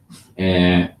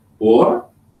 Or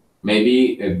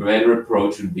maybe a better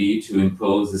approach would be to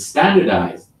impose a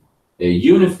standardized,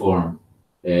 uniform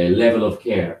level of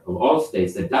care of all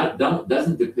states that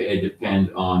doesn't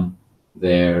depend on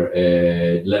their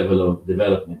level of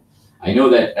development. I know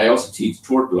that I also teach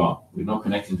tort law with no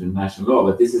connection to international law,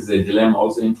 but this is a dilemma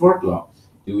also in tort law.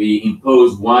 Do we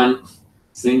impose one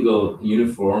single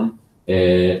uniform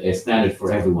standard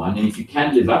for everyone? And if you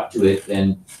can't live up to it,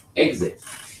 then exit.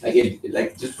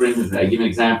 Like just for instance, I give an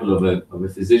example of a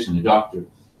physician, a doctor,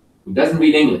 who doesn't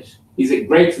read English. He's a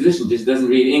great physician, just doesn't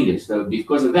read English. So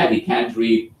because of that, he can't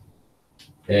read,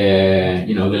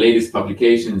 the latest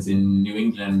publications in New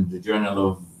England, the Journal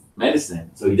of Medicine.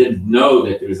 So he didn't know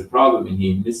that there is a problem, and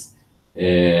he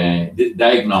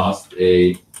diagnosed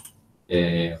a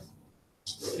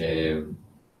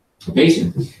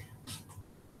patient.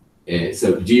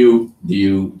 So do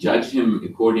you judge him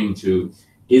according to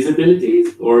his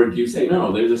abilities, or do you say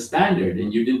no? There's a standard,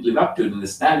 and you didn't live up to it, and the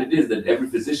standard is that every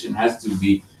physician has to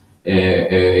be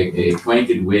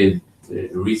acquainted with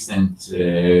recent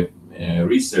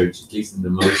research, at least in the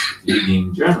most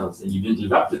leading journals, and you didn't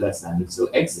live up to that standard, so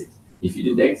exit. If you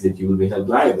didn't exit, you will be held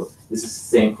liable. This is the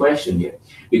same question here.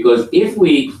 Because if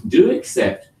we do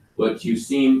accept what you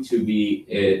seem to be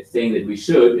saying that we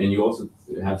should, and you also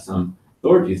have some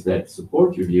authorities that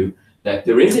support your view, that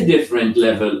there is a different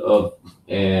level of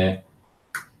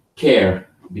care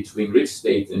between rich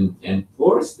states and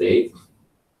poor states,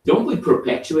 don't we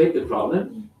perpetuate the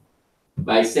problem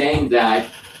by saying that,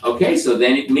 okay, so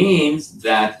then it means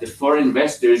that the foreign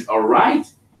investors are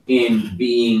right in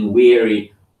being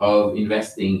weary of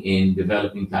investing in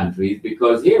developing countries,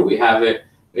 because here we have an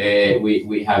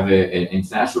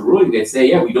international ruling that say,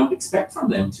 yeah, we don't expect from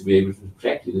them to be able to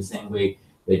protect you the same way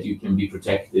that you can be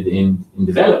protected in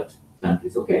developed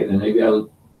countries. Okay, then maybe I'll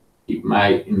keep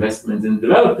my investments in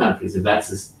developed countries if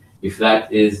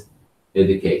that is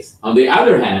the case. On the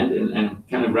other hand, and I'm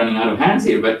kind of running out of hands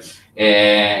here, but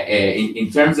in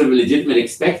terms of legitimate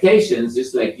expectations,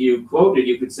 just like you quoted,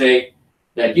 you could say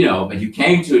that, but you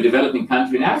came to a developing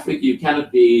country in Africa, you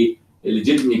cannot be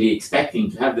legitimately expecting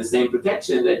to have the same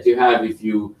protection that you have if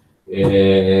you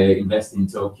invest in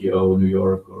Tokyo, New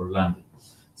York, or London.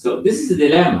 So this is a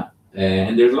dilemma,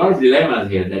 and there's a lot of dilemmas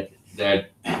here that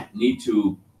need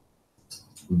to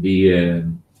be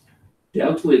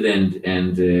dealt with and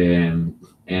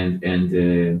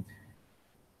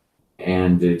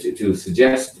to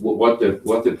suggest what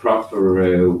the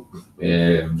proper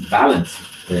balance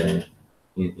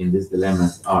in these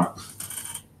dilemmas are.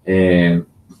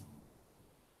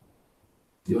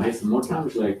 Do I have some more time?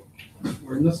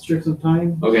 We're not strict on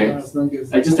time. Okay. As long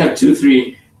as I just have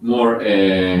 2-3 more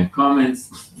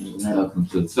comments, and then I'll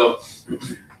conclude. So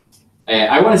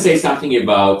I want to say something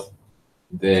about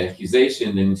the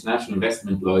accusation that international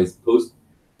investment law is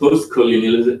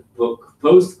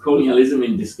post-colonialism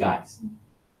in disguise.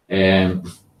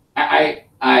 I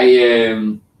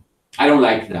don't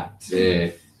like that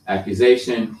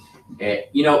accusation.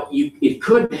 It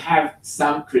could have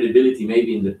some credibility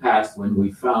maybe in the past when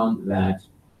we found that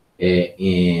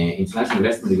international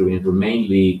investment agreements were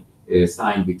mainly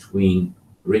signed between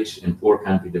rich and poor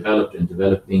countries, developed and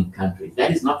developing countries.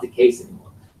 That is not the case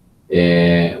anymore.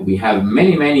 We have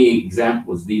many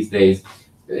examples these days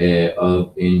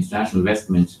of international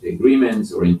investment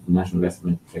agreements or international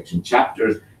investment protection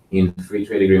chapters in free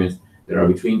trade agreements that are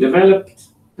between developed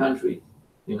countries.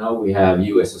 We have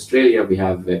US, Australia, we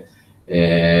have the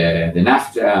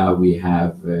NAFTA, we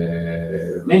have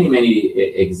many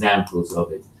examples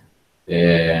of it.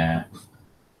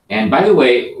 And by the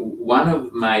way, one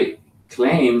of my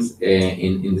claims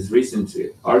in this recent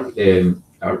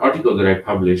article that I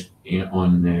published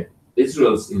on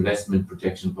Israel's investment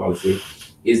protection policy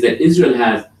is that Israel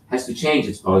has to change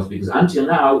its policy, because until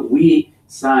now we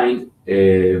signed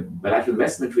bilateral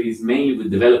investment treaties mainly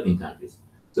with developing countries.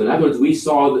 So in other words, we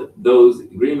saw those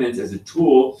agreements as a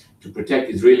tool to protect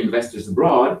Israeli investors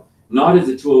abroad, not as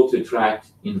a tool to attract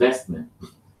investment.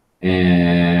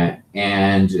 I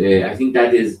think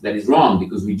that is wrong,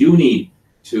 because we do need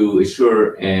to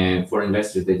assure foreign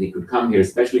investors that they could come here,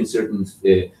 especially in certain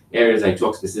areas. I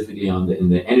talk specifically in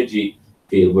the energy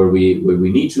field where we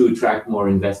need to attract more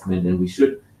investment, and we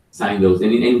should sign those.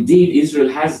 And indeed, Israel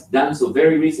has done so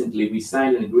very recently. We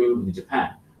signed an agreement with Japan,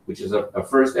 which is our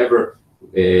first ever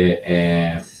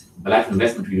bilateral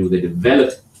investment treaty with a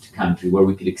developed country where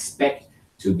we could expect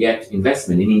to get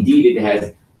investment. And indeed, it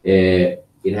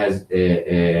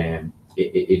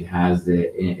has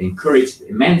encouraged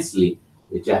immensely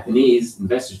the Japanese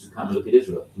investors to come and look at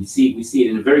Israel. We see it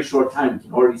in a very short time. We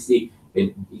can already see a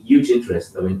huge interest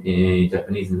of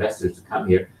Japanese investors to come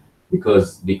here,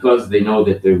 because they know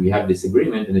that we have this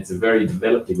agreement, and it's a very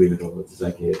developed agreement.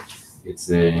 It's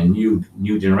a new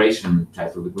generation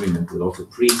type of agreement with also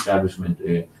pre-establishment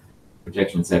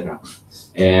protection, etc.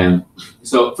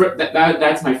 So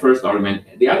that's my first argument.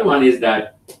 The other one is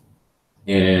that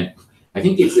I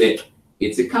think it's a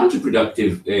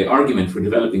counterproductive argument for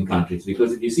developing countries,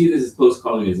 because if you see this as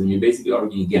post-colonialism, you're basically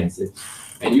arguing against it,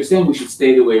 and you're saying we should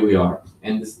stay the way we are,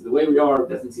 and the way we are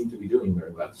doesn't seem to be doing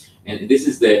very well. And this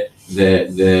is the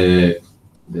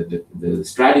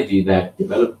strategy that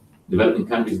developing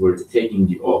countries were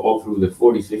taking all through the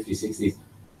 40s, 50s, 60s.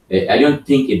 I don't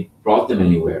think it brought them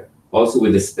anywhere. Also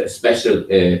with the special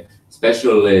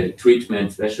treatment,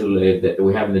 that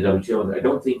we have in the WTO, I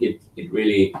don't think it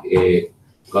really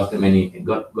got them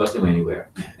anywhere.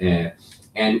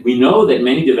 And we know that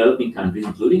many developing countries,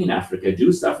 including in Africa,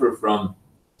 do suffer from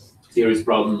serious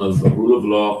problem of rule of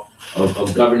law,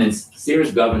 of governance,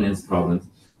 serious governance problems.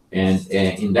 And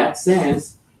in that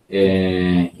sense,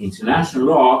 international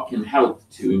law can help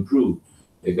to improve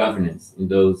the governance in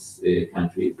those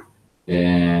countries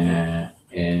in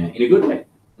a good way,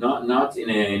 not in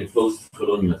a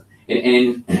post-colonial.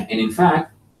 And in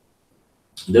fact,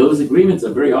 those agreements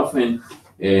are very often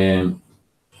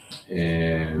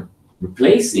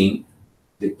replacing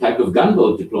the type of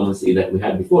gunboat diplomacy that we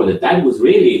had before. That was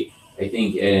really, I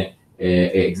think,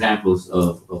 examples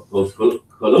of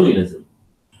post-colonialism.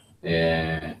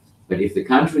 But if the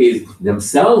countries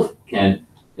themselves can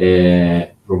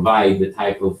provide the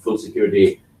type of full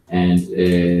security and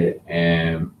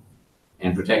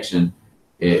protection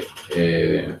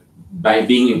by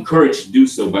being encouraged to do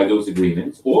so by those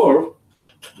agreements, or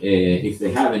if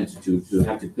they haven't, to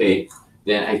have to pay,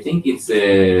 then I think it's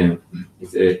an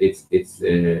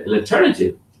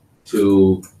alternative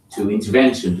to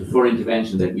intervention, to foreign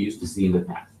intervention that we used to see in the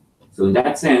past. So in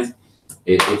that sense,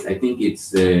 I think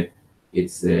it's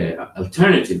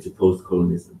alternative to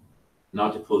post-colonialism,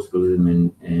 not a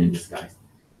post-colonialism in disguise.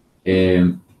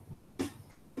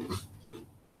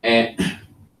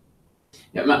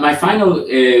 My final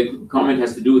comment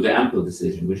has to do with the Ample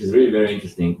decision, which is really very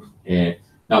interesting.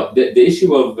 Now, the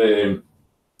issue of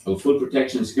full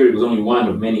protection and security was only one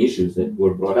of many issues that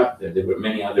were brought up there. There were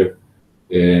many other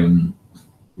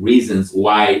reasons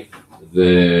why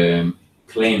the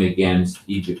claim against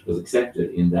Egypt was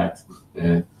accepted in that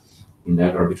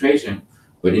arbitration,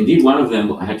 but indeed one of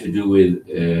them had to do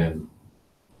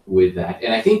with that.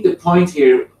 And I think the point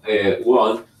here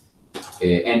was,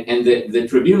 and the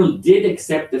tribunal did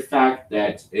accept the fact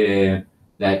that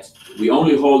we will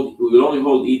only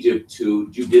hold Egypt to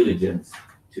due diligence,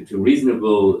 to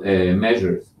reasonable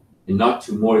measures, and not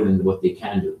to more than what they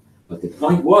can do. But the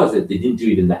point was that they didn't do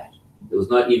even that. There was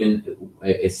not even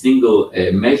a single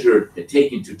measure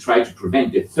taken to try to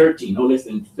prevent the no less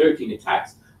than 13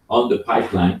 attacks on the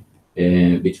pipeline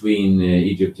between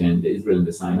Egypt and Israel and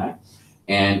the Sinai,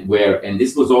 and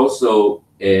this was also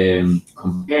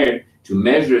compared to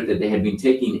measures that they had been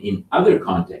taking in other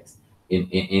contexts,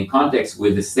 in context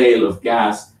with the sale of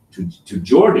gas to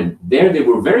Jordan. There they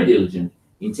were very diligent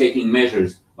in taking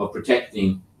measures of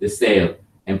protecting the sale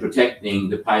and protecting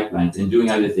the pipelines and doing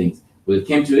other things. When it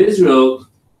came to Israel,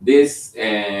 this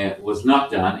was not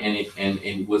done, and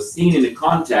it was seen in the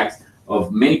context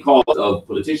of many calls of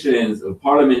politicians, of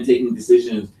parliament taking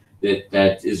decisions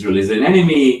that Israel is an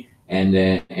enemy, and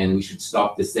we should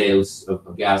stop the sales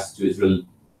of gas to Israel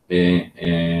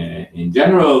in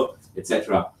general,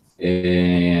 etc.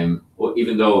 Or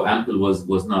even though Ample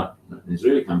was not an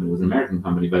Israeli company, it was an American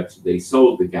company, but they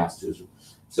sold the gas to Israel.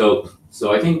 So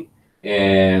I think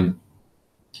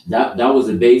that was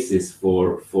the basis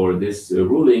for this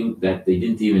ruling, that they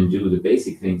didn't even do the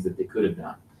basic things that they could have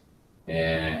done.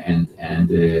 And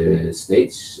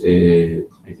states,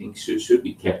 I think, should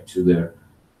be kept to their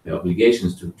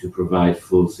obligations to provide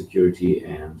full security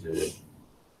and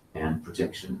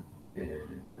protection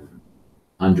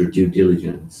under due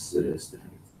diligence standards.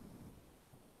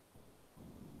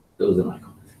 Those are my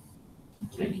comments.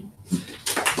 Thank you.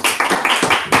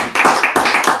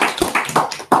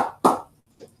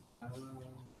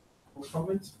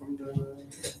 Comments from the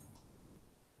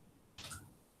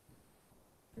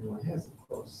anyone has, of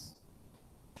course.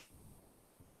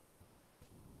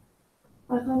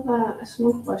 I have a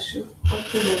small question.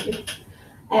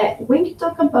 When you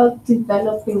talk about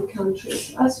developing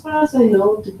countries, as far as I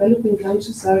know, developing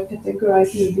countries are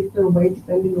categorized in a different way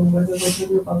depending on whether we're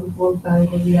talking about the World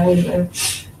Bank or the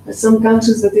IMF. Some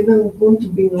countries that even want to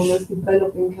be known as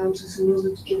developing countries in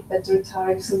order to get better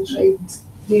tariffs and trade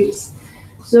deals.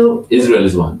 So Israel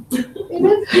is one. Is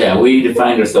it? Yeah, we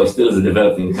defined ourselves still as a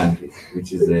developing country,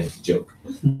 which is a joke.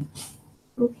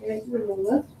 Okay, I didn't know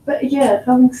that. But yeah,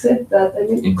 having said that, I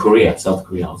mean, In Korea, South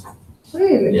Korea also.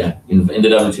 really? Yeah, in the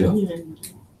WTO.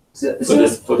 So,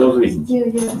 For those reasons.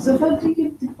 yeah. So how do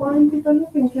you define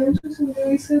developing countries in the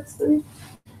research study?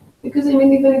 Because I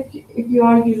mean, even if you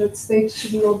argue that states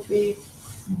should not be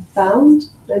bound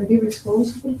and be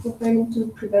responsible for failing to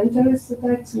prevent terrorist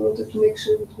attacks in order to make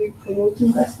sure that we promote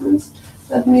investments,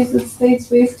 that means that states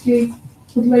basically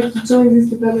would like to join this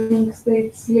developing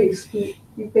states list to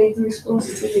be paid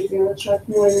responsibility and attract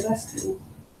more investment.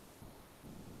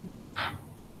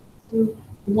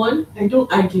 One, I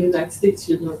don't argue that states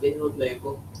should not be held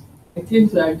liable. I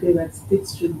tend to argue that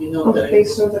states should be held liable.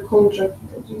 Based on the contract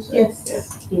that you said.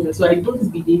 Yes. So I don't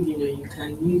believe, you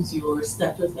can use your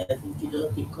status as a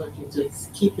developing country to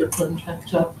escape your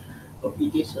contractual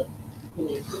obligation.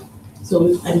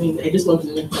 So I mean, I just want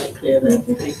to make that clear that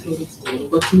I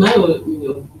think, but my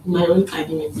own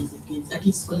argument is against at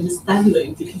least understand the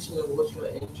implication of what you're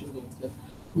entering into.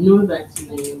 Know that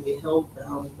you'll be held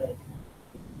bound by.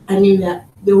 I mean that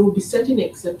there will be certain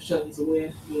exceptions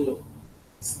where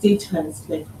state has,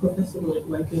 like Professor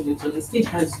Michael, the state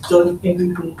has done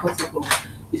everything possible.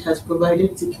 It has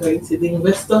provided security. The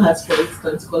investor has, for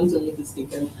instance, gone to meet the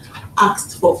state and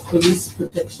asked for police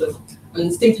protection. And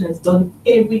the state has done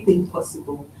everything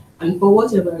possible. And for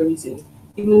whatever reason,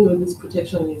 even though this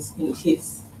protection is in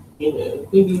case,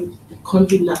 maybe the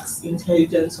country lacks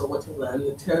intelligence or whatever, and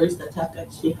the terrorist attack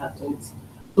actually happens.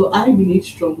 So I believe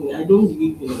strongly. I don't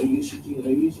believe you should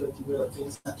use your developing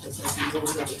status as a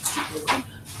means of escape.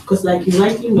 Because like you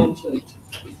rightly mentioned,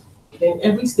 then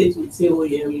every state would say, oh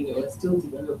yeah, we're still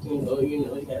developing, or I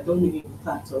don't really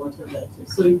impact or whatever that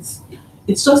is. So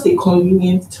it's just a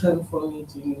convenient term for me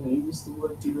to use the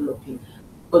word developing.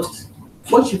 But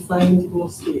what you find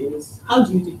mostly is, how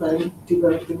do you define a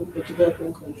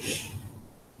developing country?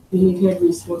 Limited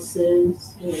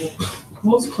resources.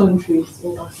 Most countries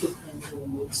in Africa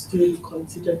would still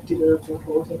consider developing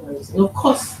for whatever reason. Of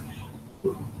course,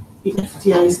 the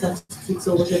FDI statistics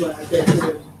or whatever are there,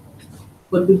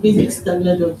 but the basic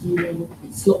standard of living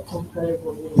is not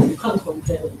comparable. You can't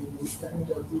compare the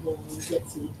standard of living you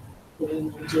get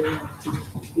in Nigeria to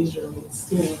Israel. It's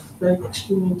very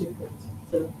extremely different.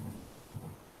 So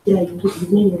yeah, you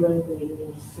made it very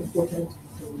important.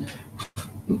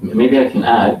 Maybe I can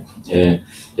add,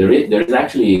 there is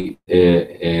actually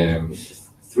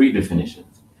three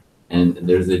definitions, and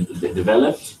there's a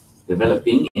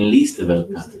developing, and least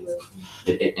developed countries.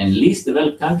 And least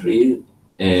developed country,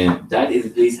 that is,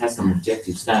 at least has some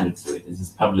objective standards to it. This is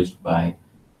published by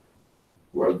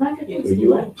World Bank, or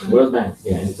UN? World Bank,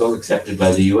 yeah, and it's all accepted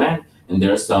by the UN, and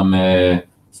there are some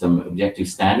objective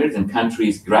standards, and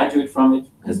countries graduate from it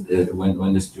as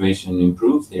when the situation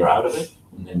improves, they're out of it.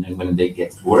 And then when they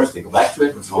get worse, they go back to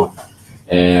it, and so on.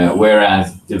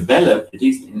 Whereas developed, at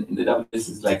least in the this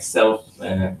is like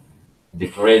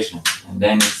self-declaration, and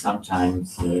then it's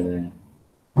sometimes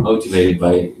motivated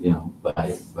by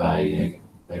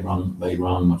wrong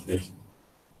motivation.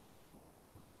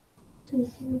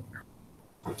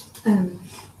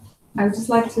 I would just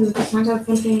like to point out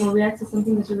something or react to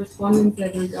something that your respondent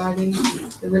said regarding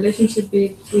the relationship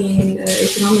between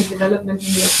economic development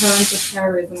and the occurrence of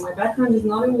terrorism. My background is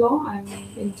not in law, I'm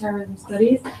in terrorism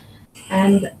studies,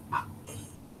 and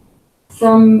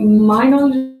from my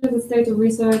knowledge of the state of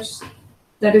research,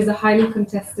 that is a highly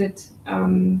contested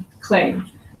claim.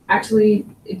 Actually,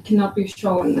 it cannot be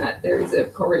shown that there is a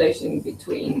correlation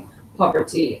between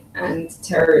poverty and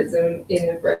terrorism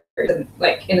in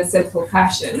a simple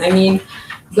fashion. I mean,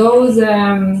 those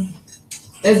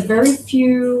there's very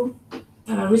few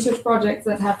research projects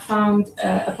that have found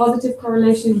a positive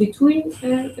correlation between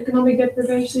economic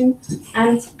deprivation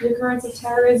and the occurrence of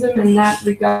terrorism, and that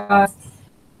regards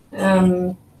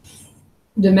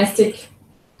domestic.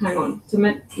 Hang on,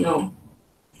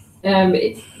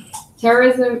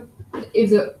 terrorism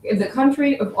is if the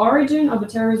country of origin of a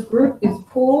terrorist group is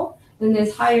poor, then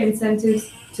there's higher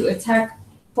incentives to attack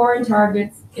foreign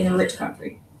targets in a rich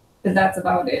country. But that's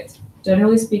about it.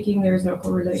 Generally speaking, there is no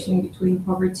correlation between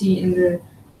poverty in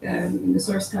the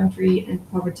source country and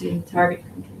poverty in the target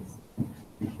countries.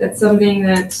 That's something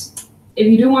that, if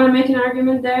you do want to make an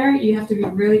argument there, you have to be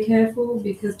really careful,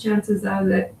 because chances are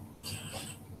that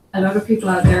a lot of people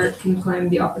out there can claim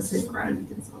the opposite ground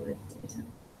with solid data.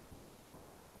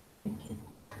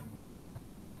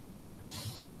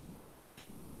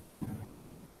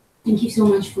 Thank you so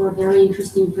much for a very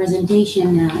interesting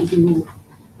presentation.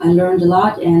 I learned a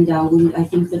lot, and I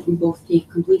think that we both take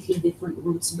completely different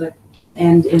routes,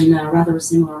 and in a rather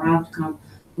similar outcome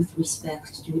with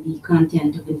respect to the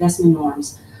content of investment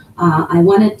norms. I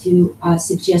wanted to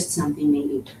suggest something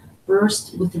maybe.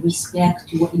 First, with respect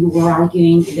to what you were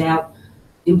arguing about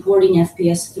importing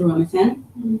FPS through MFN,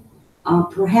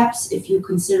 perhaps if you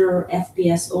consider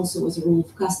FPS also as a rule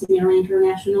of customary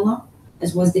international law,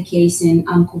 as was the case in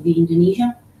AMCO v.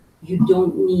 Indonesia, you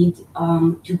don't need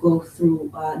to go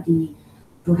through the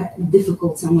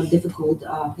somewhat difficult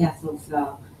path of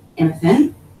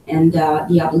MFN and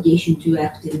the obligation to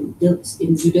act in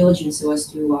due diligence so as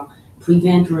to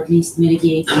prevent or at least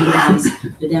mitigate and minimize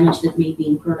the damage that may be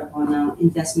incurred upon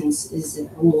investments is a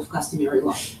rule of customary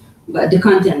law. But the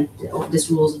content of this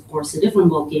rule is, of course, a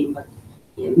different ballgame, but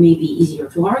it may be easier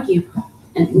to argue.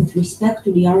 And with respect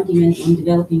to the argument on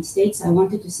developing states, I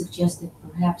wanted to suggest that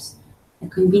perhaps a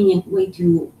convenient way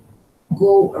to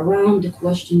go around the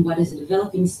question, what is a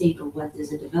developing state or what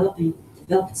is a developed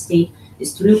state,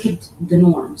 is to look at the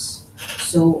norms.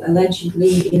 So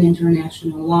allegedly in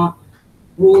international law,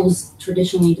 rules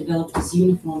traditionally developed as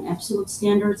uniform absolute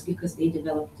standards because they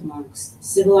developed amongst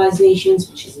civilized nations,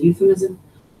 which is a euphemism.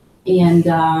 And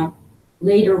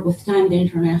later, with time, the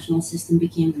international system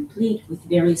became complete with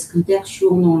various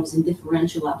contextual norms and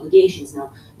differential obligations.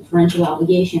 Now, differential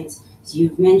obligations, as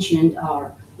you've mentioned,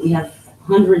 we have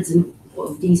hundreds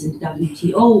of these in the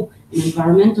WTO, in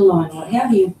environmental law, and what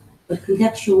have you. But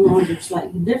contextual norms are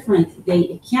slightly different. They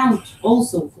account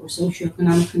also for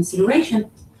socioeconomic consideration,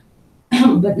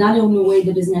 but not in a way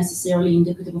that is necessarily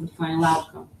indicative of the final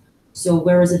outcome. So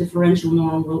whereas a differential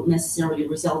norm will necessarily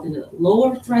result in a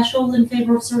lower threshold in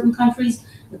favor of certain countries,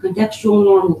 the contextual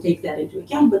norm will take that into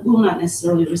account, but will not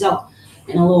necessarily result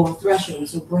in a lower threshold.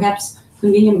 So perhaps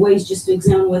convenient ways just to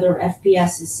examine whether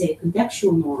FPS is, say, a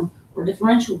contextual norm or a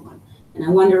differential one. And I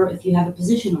wonder if you have a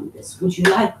position on this. Would you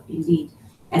like, indeed,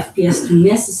 FPS to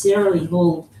necessarily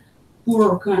hold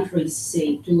poorer countries,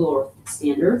 say, to lower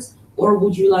standards, or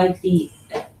would you like the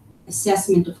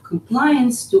assessment of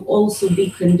compliance to also be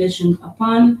conditioned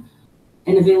upon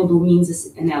an available means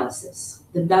analysis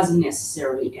that doesn't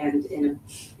necessarily end in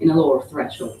a lower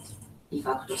threshold de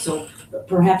facto? So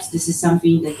perhaps this is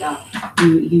something that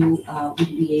you would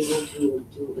be able to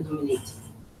illuminate.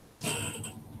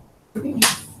 I think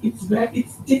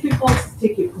it's difficult to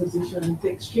take a position. It's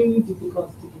extremely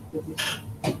difficult to take a position.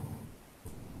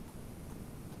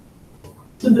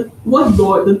 So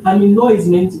law is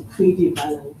meant to create a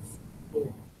balance.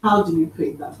 How do we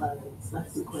create that balance?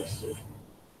 That's the question.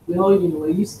 We all, we're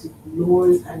used to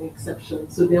laws and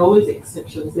exceptions. So there are always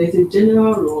exceptions. There's a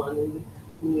general law and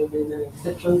there's an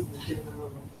exception to the general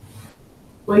law.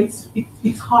 But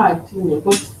it's hard,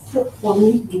 But for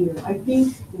me, I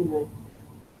think,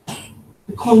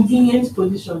 the convenient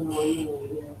position,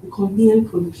 the convenient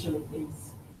position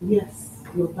is yes,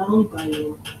 you're bound by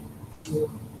your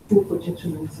full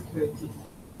protection and security,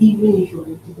 even if you're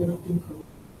developing country.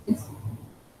 Yes.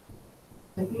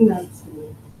 I think that's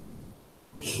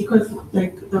because,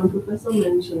 like Professor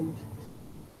mentioned,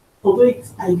 although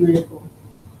it's arguable,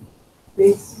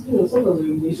 there's some of the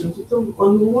relationships. So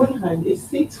on the one hand, a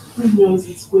state who knows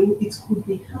it could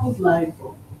be held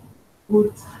liable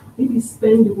would maybe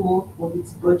spend more of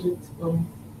its budget on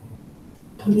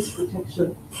police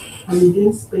protection and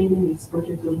again spending its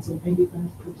budget on some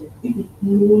elephant project. If it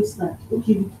knows that,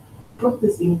 okay, we brought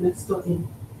this investor in.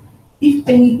 If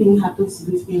anything happens to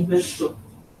this investor,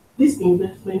 this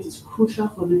investment is crucial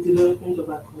for the development of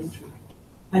our country.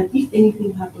 And if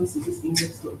anything happens to this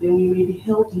investor, then we may be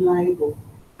held liable.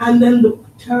 And then the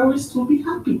terrorists will be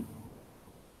happy.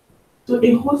 So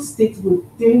a whole state will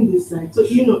then decide. So,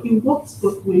 it works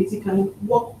both ways. You can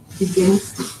work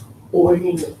against it or, I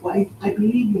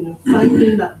believe,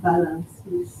 finding that balance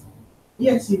is,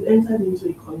 yes, you've entered into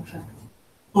a contract.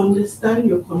 understand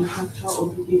your contractual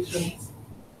obligations.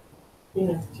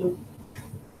 So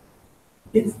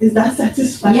is that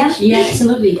satisfactory? Yeah,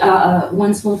 absolutely.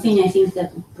 One small thing I think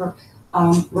that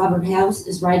Robert House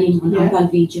is writing on Ampal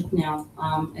v. Egypt now,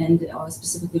 and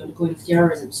specifically on the code of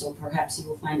terrorism. So perhaps you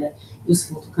will find it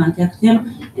useful to contact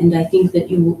him. And I think that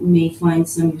you may find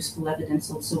some useful evidence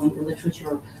also in the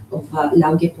literature of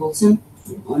Olaoye Paulson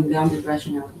on bounded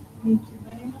rationality. Thank you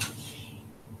very much.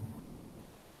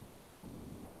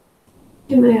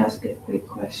 Can I ask a quick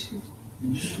question?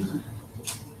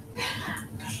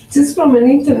 Just from an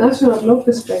international law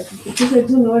perspective, because I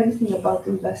don't know anything about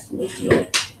investment law,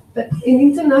 but in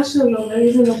international law, there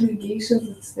is an obligation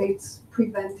that states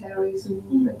prevent terrorism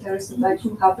and terrorist attacks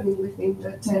from happening within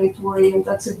the territory, and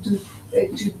that's a due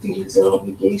diligence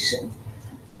obligation.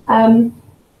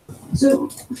 So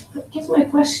I guess my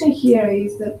question here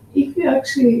is that if you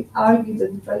actually argue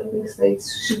that developing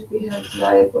states should be held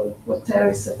liable for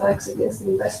terrorist attacks against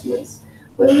investments,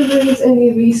 whether there is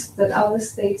any risk that other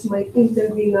states might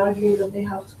intervene, arguing that they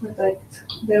have to protect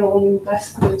their own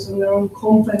investments and their own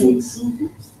companies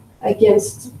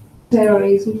against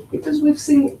terrorism, because we've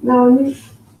seen now,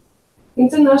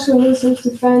 international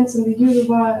self-defense and the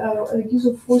use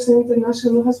of force in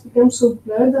international law has become so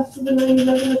blurred after the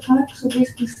 9/11 attack. So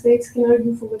basically, states can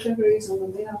argue for whatever reason,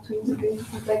 and they have to intervene to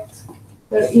protect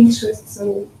their interests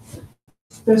and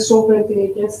their sovereignty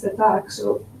against attack.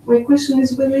 So my question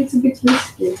is whether it's a bit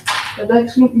risky that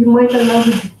actually you might allow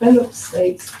the developed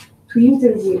states to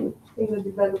intervene in the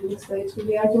developing states with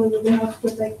the argument that they have to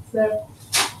protect their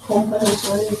companies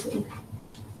or anything.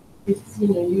 It's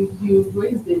you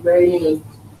raised a very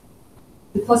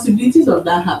the possibilities of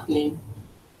that happening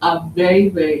are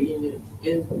very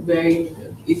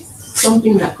it's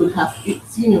something that could happen.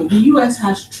 It's the US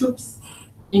has troops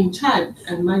in Chad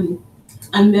and Mali,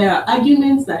 and there are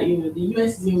arguments that the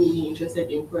US isn't really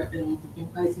interested in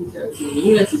fighting terrorism. The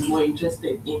US is more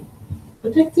interested in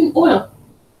protecting oil,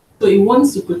 so it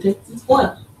wants to protect its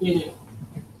oil.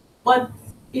 But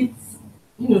it's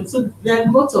so there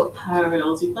are lots of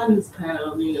parallels. You find this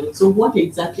parallel, so what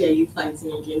exactly are you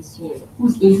fighting against?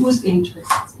 Whose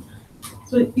interests?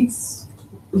 So it's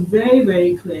very,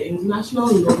 very clear. International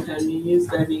law can be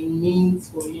used as a means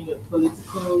for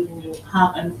political,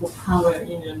 power and for power,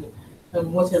 and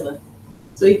whatever.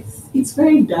 So it's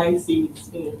very dicey,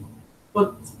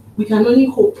 but we can only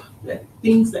hope that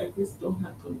things like this don't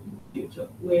happen in the future,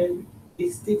 where a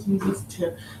state uses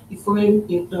the foreign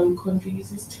country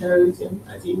uses terrorism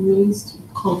as a means to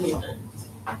come in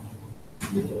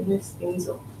and mess things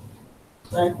up.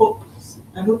 So I hope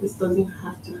this doesn't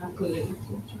have to happen in the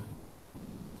future.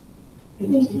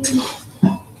 Thank you.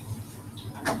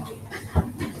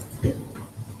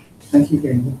 Thank you,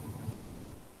 Kehinde.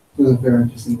 It was a very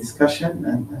interesting discussion,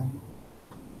 and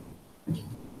thank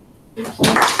you.